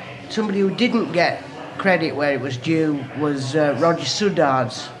 Even somebody who didn't get credit where it was due was Roger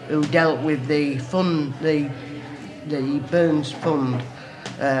Suddards, who dealt with the fund, the Burns Fund.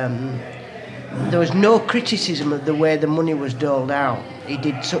 There was no criticism of the way the money was doled out. He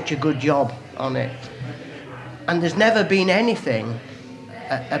did such a good job on it. And there's never been anything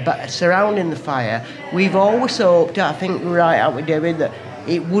about surrounding the fire. We've always hoped, I think we're right out with David, that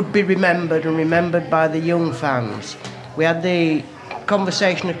it would be remembered and remembered by the young fans. We had the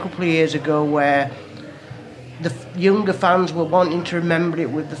conversation a couple of years ago where the younger fans were wanting to remember it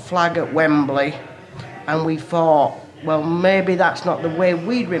with the flag at Wembley, and we thought, well, maybe that's not the way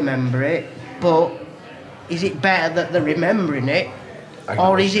we'd remember it, but is it better that they're remembering it,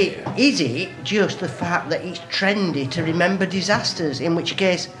 or is it just the fact that it's trendy to remember disasters, in which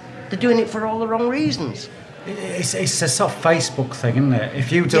case they're doing it for all the wrong reasons? It's a sort of Facebook thing, isn't it?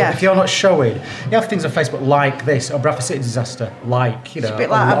 If you're not showing, you have things on Facebook like this, or Bradford City disaster, like it's a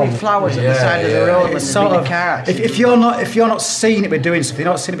bit like having flowers at the side of the road when there's been a car. If you're not seen to be doing something,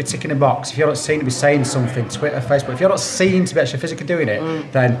 you're not seen to be ticking a box, if you're not seen to be saying something, Twitter, Facebook, if you're not seen to be actually physically doing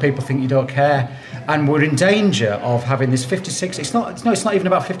it, then people think you don't care, and we're in danger of having this 56. It's not even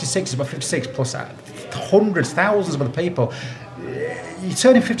about 56. It's about 56 plus hundreds, thousands of other people. you're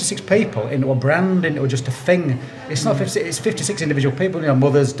turning 56 people into a brand, into just a thing. It's not 56, it's 56 individual people,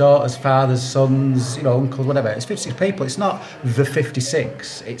 mothers, daughters, fathers, sons, uncles, whatever. It's 56 people. It's not the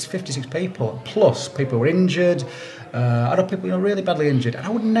 56. It's 56 people, plus people who are injured. I know people really badly injured, and I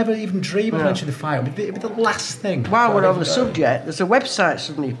would never even dream of mentioning the fire. It'd be the last thing. While we're on the subject, there's a website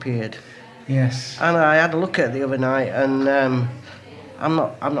suddenly appeared. Yes. And I had a look at it the other night, and I'm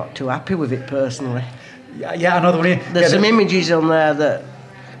not too happy with it personally. Yeah, I know the one. There's some images on there that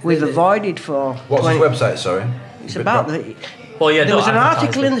we've avoided for. What's the website? Sorry. It's about the. Well, yeah. There was an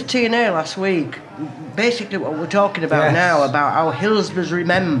article in the TNA last week. Basically, what we're talking about now about how Hillsborough's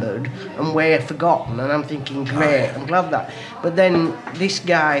remembered and we're forgotten, and I'm thinking, great, I'm glad that. But then this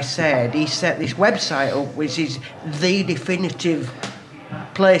guy said he set this website up, which is the definitive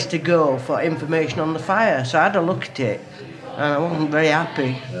place to go for information on the fire. So I had a look at it, and I wasn't very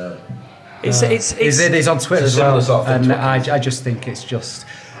happy. It's on Twitter as well, and I just think it's just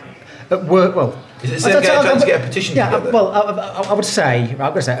at work. Well, is it the same guy trying to get a petition together? Well, I would say,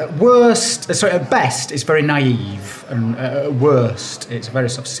 at worst, sorry, at best, it's very naive, and at worst, it's very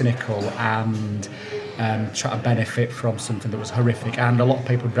sort of cynical and try to benefit from something that was horrific. And a lot of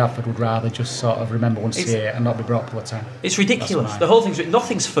people in Bradford would rather just sort of remember once a year and not be brought up all the time. It's ridiculous. The whole thing's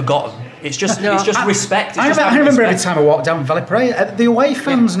nothing's forgotten. It's just respect. I remember every time I walked down Valley Parade, the away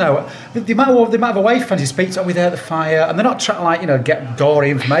fans know the amount of away fans you speak to. We're there at the fire, and they're not trying to get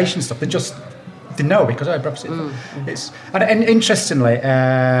gory information and stuff. They know because it's and interestingly,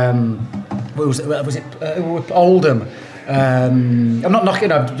 was it Oldham? I'm not knocking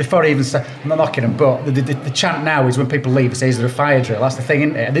them before I even say I'm not knocking them, but the chant now is when people leave, it says there's a fire drill. That's the thing,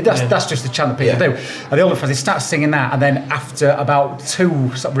 isn't it? And that's just the chant that people do. And the Oldham fans, they start singing that, and then after about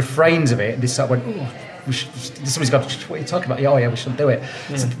two sort of refrains of it, they sort of went, "Oh, somebody's got. What are you talking about? Oh yeah, we shouldn't do it."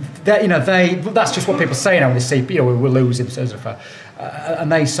 Yeah. So that's just what people say now when they see we're losing,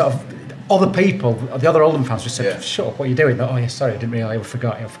 and they sort of. Other people, the other Oldham fans just said, "Shut up! What are you doing?" Oh, yeah, sorry, I didn't realise. I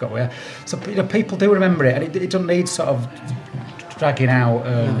forgot where. So people do remember it, and it doesn't need sort of dragging out.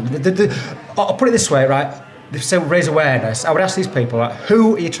 I'll put it this way, right? They say raise awareness. I would ask these people, like,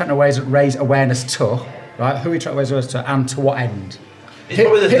 who are you trying to raise awareness to? Right? Who are you trying to raise awareness to, and to what end? It's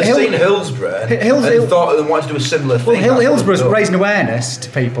probably they've seen Hillsborough and thought they wanted to do a similar thing. Well, Hillsborough's raising awareness to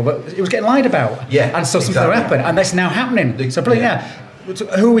people, but it was getting lied about. Yeah, and so something happened, and that's now happening. So brilliant,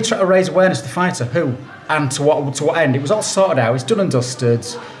 Who are we trying to raise awareness to the fighter? Who? And to what end? It was all sorted out. It's done and dusted.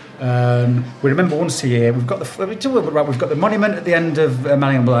 We remember once a year. We've got the monument at the end of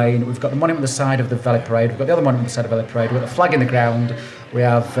Manningham Lane. We've got the monument at the side of the Valley Parade. We've got the other monument at the side of the Valley Parade. We've got the flag in the ground. We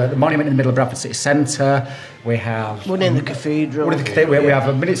have the monument in the middle of Bradford City Centre. We have one in the cathedral. We have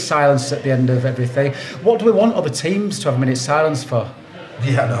a minute's silence at the end of everything. What do we want other teams to have a minute's silence for?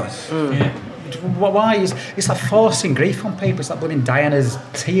 Yeah, nice. Why? It's like forcing grief on people. It's like blooming Diana's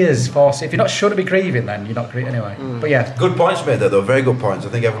tears. If you're not sure to be grieving, then you're not grieving anyway. But yeah, good points made there, though. Very good points. I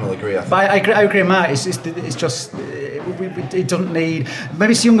think everyone will agree. I agree with Matt. It's just it doesn't need.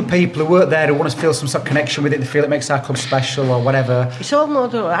 Maybe it's younger people who work there who want to feel some sort of connection with it. They feel it makes our club special or whatever. It's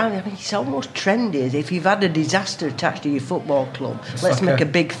almost trendy. As if you've had a disaster attached to your football club, let's make a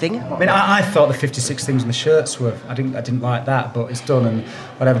big thing out of it. I mean, I thought the 56 things on the shirts were. I didn't like that, but it's done and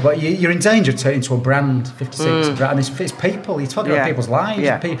whatever. But you're in danger of turning into a brand. 56, and it's people. You're talking about people's lives.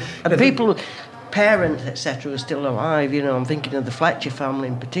 Yeah. People. Parents, etc., are still alive. I'm thinking of the Fletcher family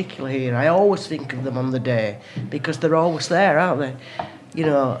in particular here. I always think of them on the day because they're always there, aren't they?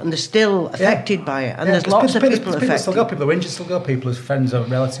 And they're still affected by it. And there's lots of people affected. Still go. People who are injured still go. People whose friends or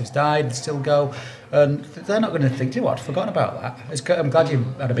relatives died, they still go. And they're not going to think, I'd forgotten about that. I'm glad you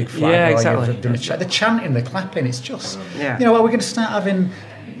had a big flag. Yeah, exactly. The chanting, the clapping, it's just... are we going to start having...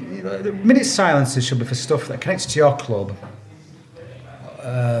 the minute silences should be for stuff that connects to your club.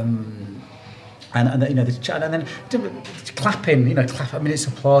 And the chat, and then clapping, clap a minute's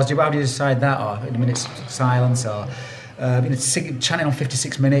applause. How do you decide that? Or a minute's silence, or chanting on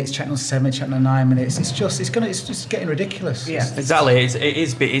 56 minutes, chanting on 7 minutes, chanting on 9 minutes. It's just getting ridiculous. Yeah, exactly.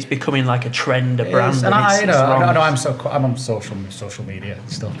 It's becoming like a trend, a brand. And I know I'm on social media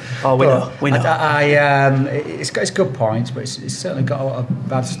and stuff. Oh, we know. It's good points, but it's certainly got a lot of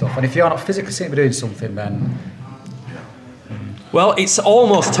bad stuff. And if you're not physically seen to be doing something, then. Well, it's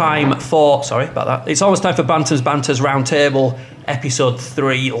almost time for... Sorry about that. It's almost time for Bantam's Banters Roundtable, Episode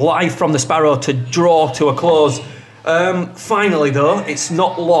 3, live from the Sparrow to draw to a close. Finally, though, it's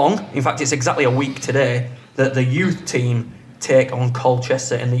not long. In fact, it's exactly a week today that the youth team take on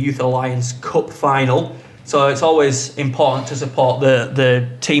Colchester in the Youth Alliance Cup final. So it's always important to support the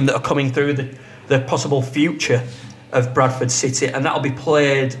team that are coming through, the possible future of Bradford City. And that'll be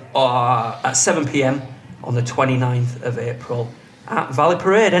played at 7 p.m. on the 29th of April at Valley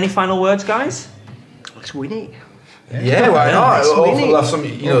Parade. Any final words, guys? Let's win it. Yeah, why not? Let's Hopefully win it. we'll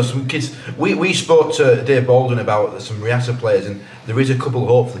have some kids. We spoke to Dave Baldwin about some Riata players, and there is a couple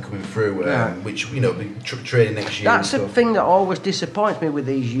hopefully coming through, which be training next year. That's the thing that always disappoints me with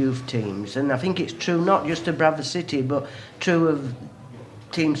these youth teams, and I think it's true not just of Bradford City, but true of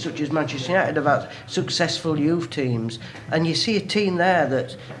teams such as Manchester United have had successful youth teams, and you see a team there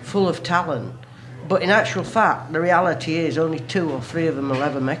that's full of talent, but in actual fact, the reality is only 2 or 3 of them will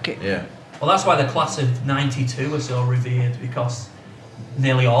ever make it. Yeah. Well, that's why the class of '92 are so revered, because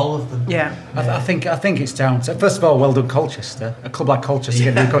nearly all of them. Yeah, I think it's down to, first of all, well done Colchester. A club like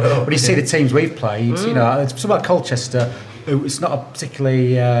Colchester, when you see the teams we've played, it's something like Colchester. It's not a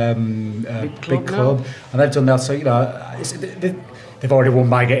particularly big club, and they've done that. So they've already won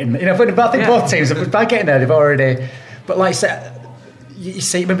by getting. But I think both teams by getting there, they've already. But like I said. You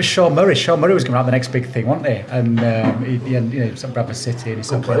see, remember Sean Murray? Sean Murray was going to have the next big thing, wasn't he? And he was at Bradford City. And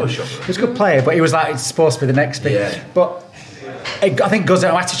he was a good player, but he was like, it's supposed to be the next big. Yeah. But I think it goes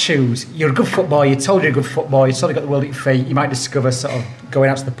down to attitude. You're a good footballer, you're told you're a good footballer, you've sort of got the world at your feet, you might discover sort of going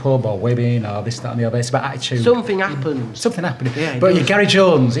out to the pub or women or this, that and the other. It's about attitude. Something happens. Yeah, but Gary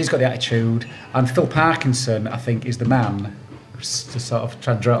Jones, he's got the attitude, and Phil Parkinson, I think, is the man to sort of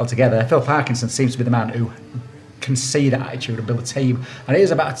try and draw it all together. Phil Parkinson seems to be the man who can see that attitude and build a team, and it is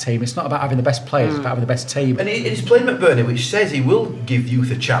about a team. It's not about having the best players, it's about having the best team. And he's playing McBurney, which says he will give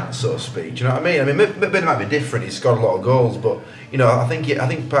youth a chance, so to speak. Do you know what I mean? McBurney might be different. He's scored a lot of goals, but I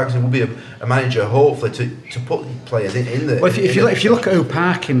think Parkinson will be a manager, hopefully, to put players in there. Well, if you look at who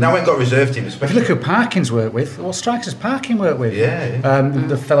Parkin now, ain't got reserve team. Especially. If you look who Parkin's worked with, what strikers has Parkin worked with? Yeah.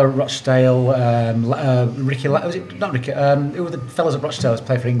 The fellow at Rochdale, Ricky. Was it not Ricky? Who were the fellows at Rochdale that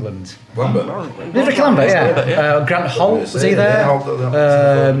play for England? Lambert. Ricky Lambert, yeah. Grant Holt, was he there?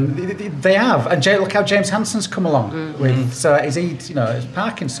 They have, and look how James Hansen's come along with. So is he?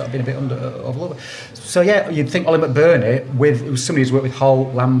 Parkin's sort of been a bit overlooked. So yeah, you'd think Ollie McBurney with somebody who's worked with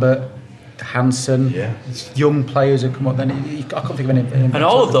Holt, Lambert, Hansen, young players who come up. Then I can't think of any. And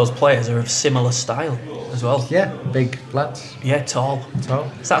all of those players are of similar style as well. Yeah, big lads. Yeah, tall.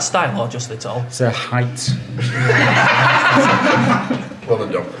 Is that style or just the tall? It's a height. Well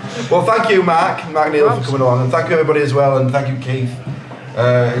done, John. Well, thank you, Mark Neal, for coming along, and thank you everybody as well, and thank you, Keith.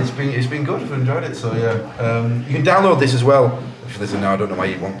 It's been good. I've enjoyed it. So yeah, you can download this as well. If you listen now, I don't know why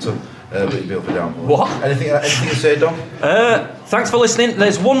you want to, but you'll be able to download. What? Anything to say, Dom? Thanks for listening.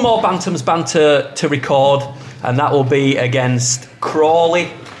 There's one more Bantam's Banter to record, and that will be against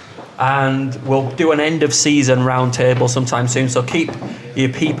Crawley. And we'll do an end of season roundtable sometime soon. So keep your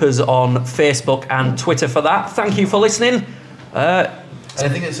peepers on Facebook and Twitter for that. Thank you for listening.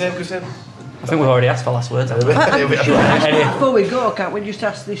 Anything to say, Christian? I think we've already asked for last words. Before we go, can't we just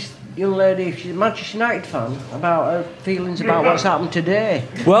ask this young lady, if she's a Manchester United fan, about her feelings about what's happened today?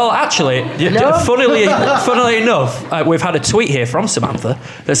 Well, actually, funnily enough, we've had a tweet here from Samantha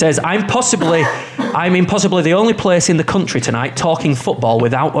that says, I'm in possibly the only place in the country tonight talking football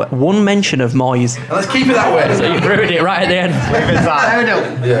without one mention of Moyes. And let's keep it that way. So you've ruined it right at the end.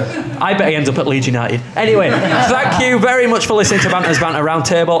 Yeah. I bet he ends up at Leeds United. Anyway, thank you very much for listening to Bantam's Banter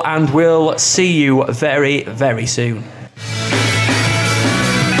Roundtable, and we'll see you very, very soon.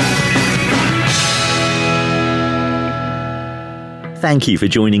 Thank you for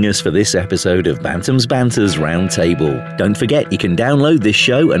joining us for this episode of Bantam's Banter's Roundtable. Don't forget you can download this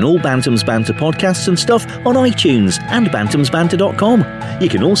show and all Bantam's Banter podcasts and stuff on iTunes and bantamsbanter.com. You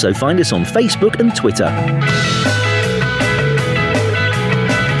can also find us on Facebook and Twitter.